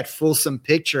giving you that fulsome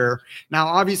picture. Now,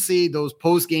 obviously, those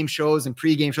post-game shows and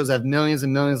pre-game shows have millions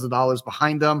and millions of dollars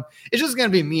behind them. It's just going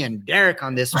to be me and Derek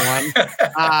on this one.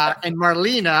 And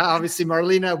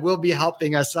Marlena will be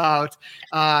helping us out.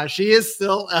 She is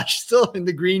still in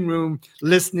the green room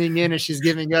listening in, and she's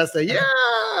giving us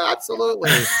absolutely.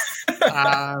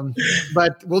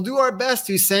 But we'll do our best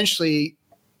to essentially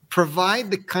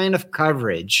provide the kind of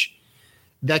coverage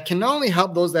that can not only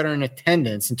help those that are in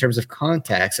attendance in terms of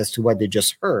context as to what they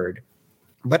just heard,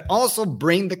 but also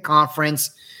bring the conference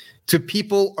to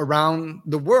people around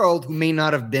the world who may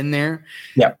not have been there.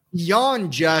 Yeah.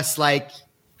 Beyond just like,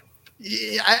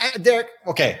 Derek,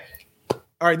 okay.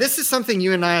 All right. This is something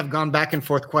you and I have gone back and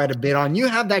forth quite a bit on. You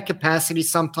have that capacity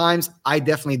sometimes. I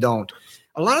definitely don't.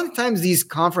 A lot of the times these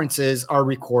conferences are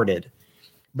recorded,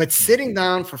 but sitting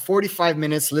down for 45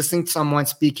 minutes, listening to someone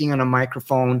speaking on a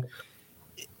microphone,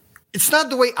 it's not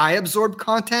the way I absorb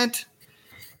content,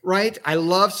 right? I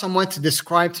love someone to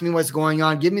describe to me what's going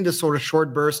on, give me the sort of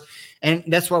short burst, and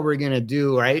that's what we're going to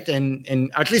do, right?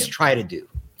 And at least try to do.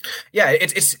 Yeah,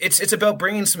 it's about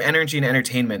bringing some energy and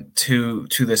entertainment to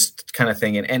this kind of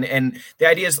thing, and the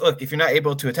idea is, look, if you're not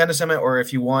able to attend a summit, or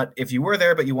if you were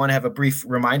there but you want to have a brief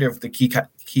reminder of the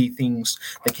key things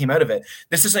that came out of it,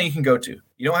 this is something you can go to.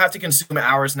 You don't have to consume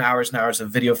hours and hours and hours of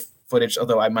video footage,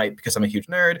 although I might because I'm a huge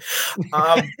nerd.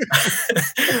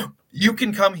 You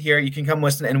can come here, you can come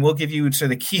listen, and we'll give you sort of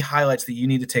the key highlights that you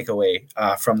need to take away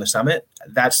from the summit.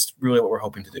 That's really what we're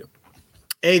hoping to do.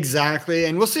 Exactly.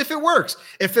 And we'll see if it works.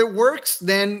 If it works,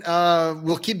 then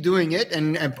we'll keep doing it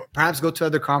and perhaps go to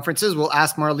other conferences. We'll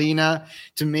ask Marlena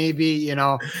to maybe,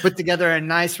 put together a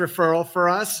nice referral for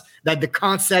us that the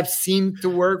concepts seem to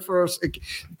work for us,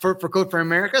 for Code for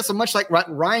America. So much like what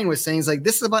Ryan was saying, is like,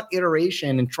 this is about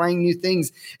iteration and trying new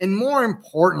things. And more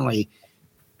importantly,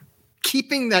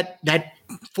 keeping that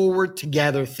forward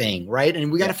together thing, right?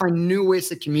 And we got to find new ways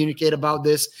to communicate about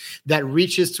this that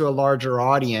reaches to a larger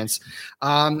audience.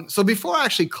 So before I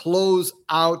actually close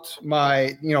out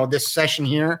my, this session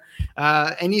here,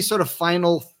 any sort of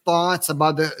final thoughts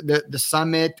about the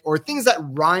summit or things that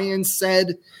Ryan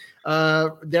said,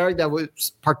 Derek, that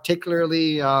was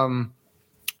particularly, that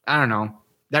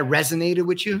resonated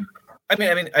with you? I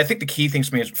mean, I think the key things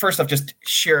for me is, first off, just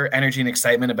sheer energy and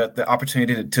excitement about the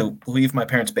opportunity to leave my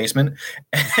parents' basement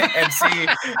and see.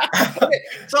 Okay.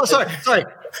 So sorry.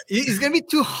 He's going to be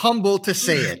too humble to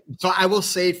say it. So I will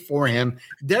say it for him.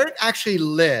 Derek actually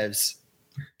lives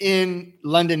in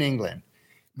London, England,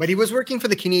 but he was working for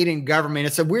the Canadian government.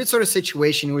 It's a weird sort of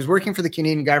situation. He was working for the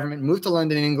Canadian government, moved to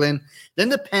London, England. Then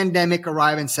the pandemic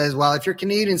arrived and says, well, if you're a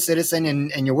Canadian citizen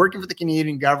and you're working for the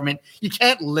Canadian government, you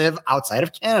can't live outside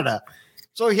of Canada.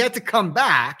 So he had to come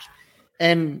back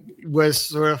and was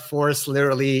sort of forced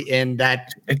literally in that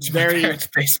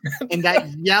in that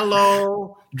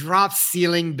yellow drop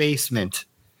ceiling basement.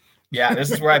 Yeah,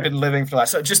 this is where I've been living for the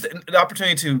last. So just the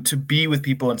opportunity to be with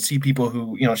people and see people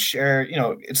who, share,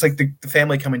 it's like the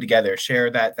family coming together, share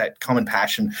that common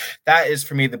passion. That is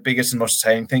for me the biggest and most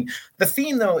exciting thing. The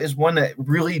theme, though, is one that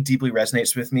really deeply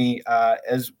resonates with me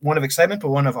as one of excitement, but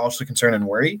one of also concern and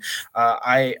worry.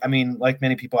 I mean, like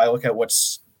many people, I look at what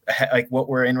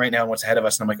we're in right now and what's ahead of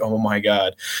us, and I'm like, oh my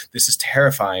God, this is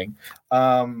terrifying.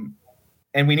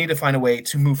 And we need to find a way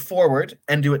to move forward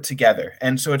and do it together.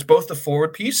 And so it's both the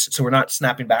forward piece. So we're not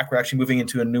snapping back. We're actually moving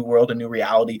into a new world, a new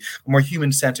reality, a more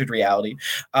human-centered reality.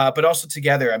 But also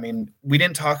together, I mean, we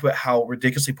didn't talk about how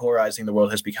ridiculously polarizing the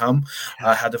world has become,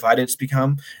 how divided it's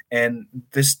become. And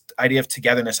this idea of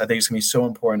togetherness, I think, is going to be so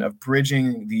important, of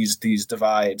bridging these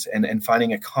divides and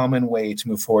finding a common way to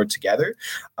move forward together,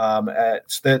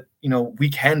 so that we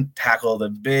can tackle the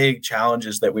big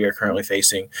challenges that we are currently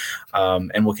facing,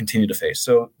 and will continue to face.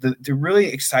 So they're really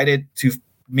excited to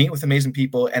meet with amazing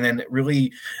people and then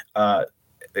really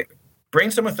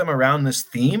brainstorm with them around this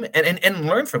theme and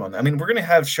learn from them. I mean, we're going to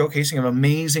have showcasing of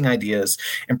amazing ideas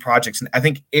and projects. And I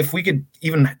think if we could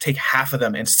even take half of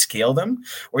them and scale them,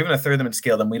 or even a third of them and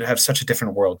scale them, we'd have such a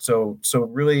different world. So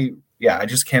really, yeah, I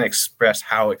just can't express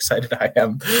how excited I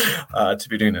am to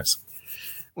be doing this.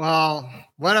 Well,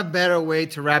 what a better way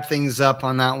to wrap things up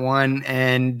on that one.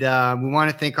 And we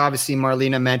want to thank, obviously,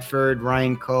 Marlena Medford,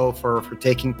 Ryan Coe for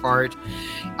taking part.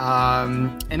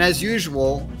 And as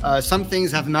usual, some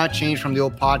things have not changed from the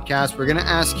old podcast. We're going to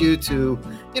ask you to,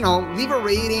 leave a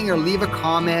rating or leave a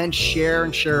comment, share,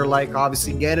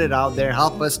 obviously get it out there.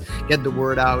 Help us get the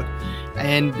word out.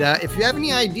 And if you have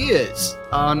any ideas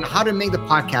on how to make the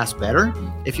podcast better,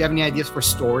 if you have any ideas for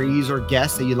stories or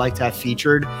guests that you'd like to have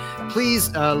featured, please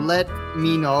let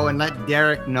me know and let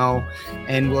Derek know,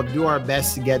 and we'll do our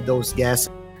best to get those guests.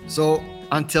 So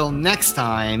until next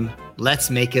time, let's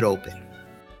make it open.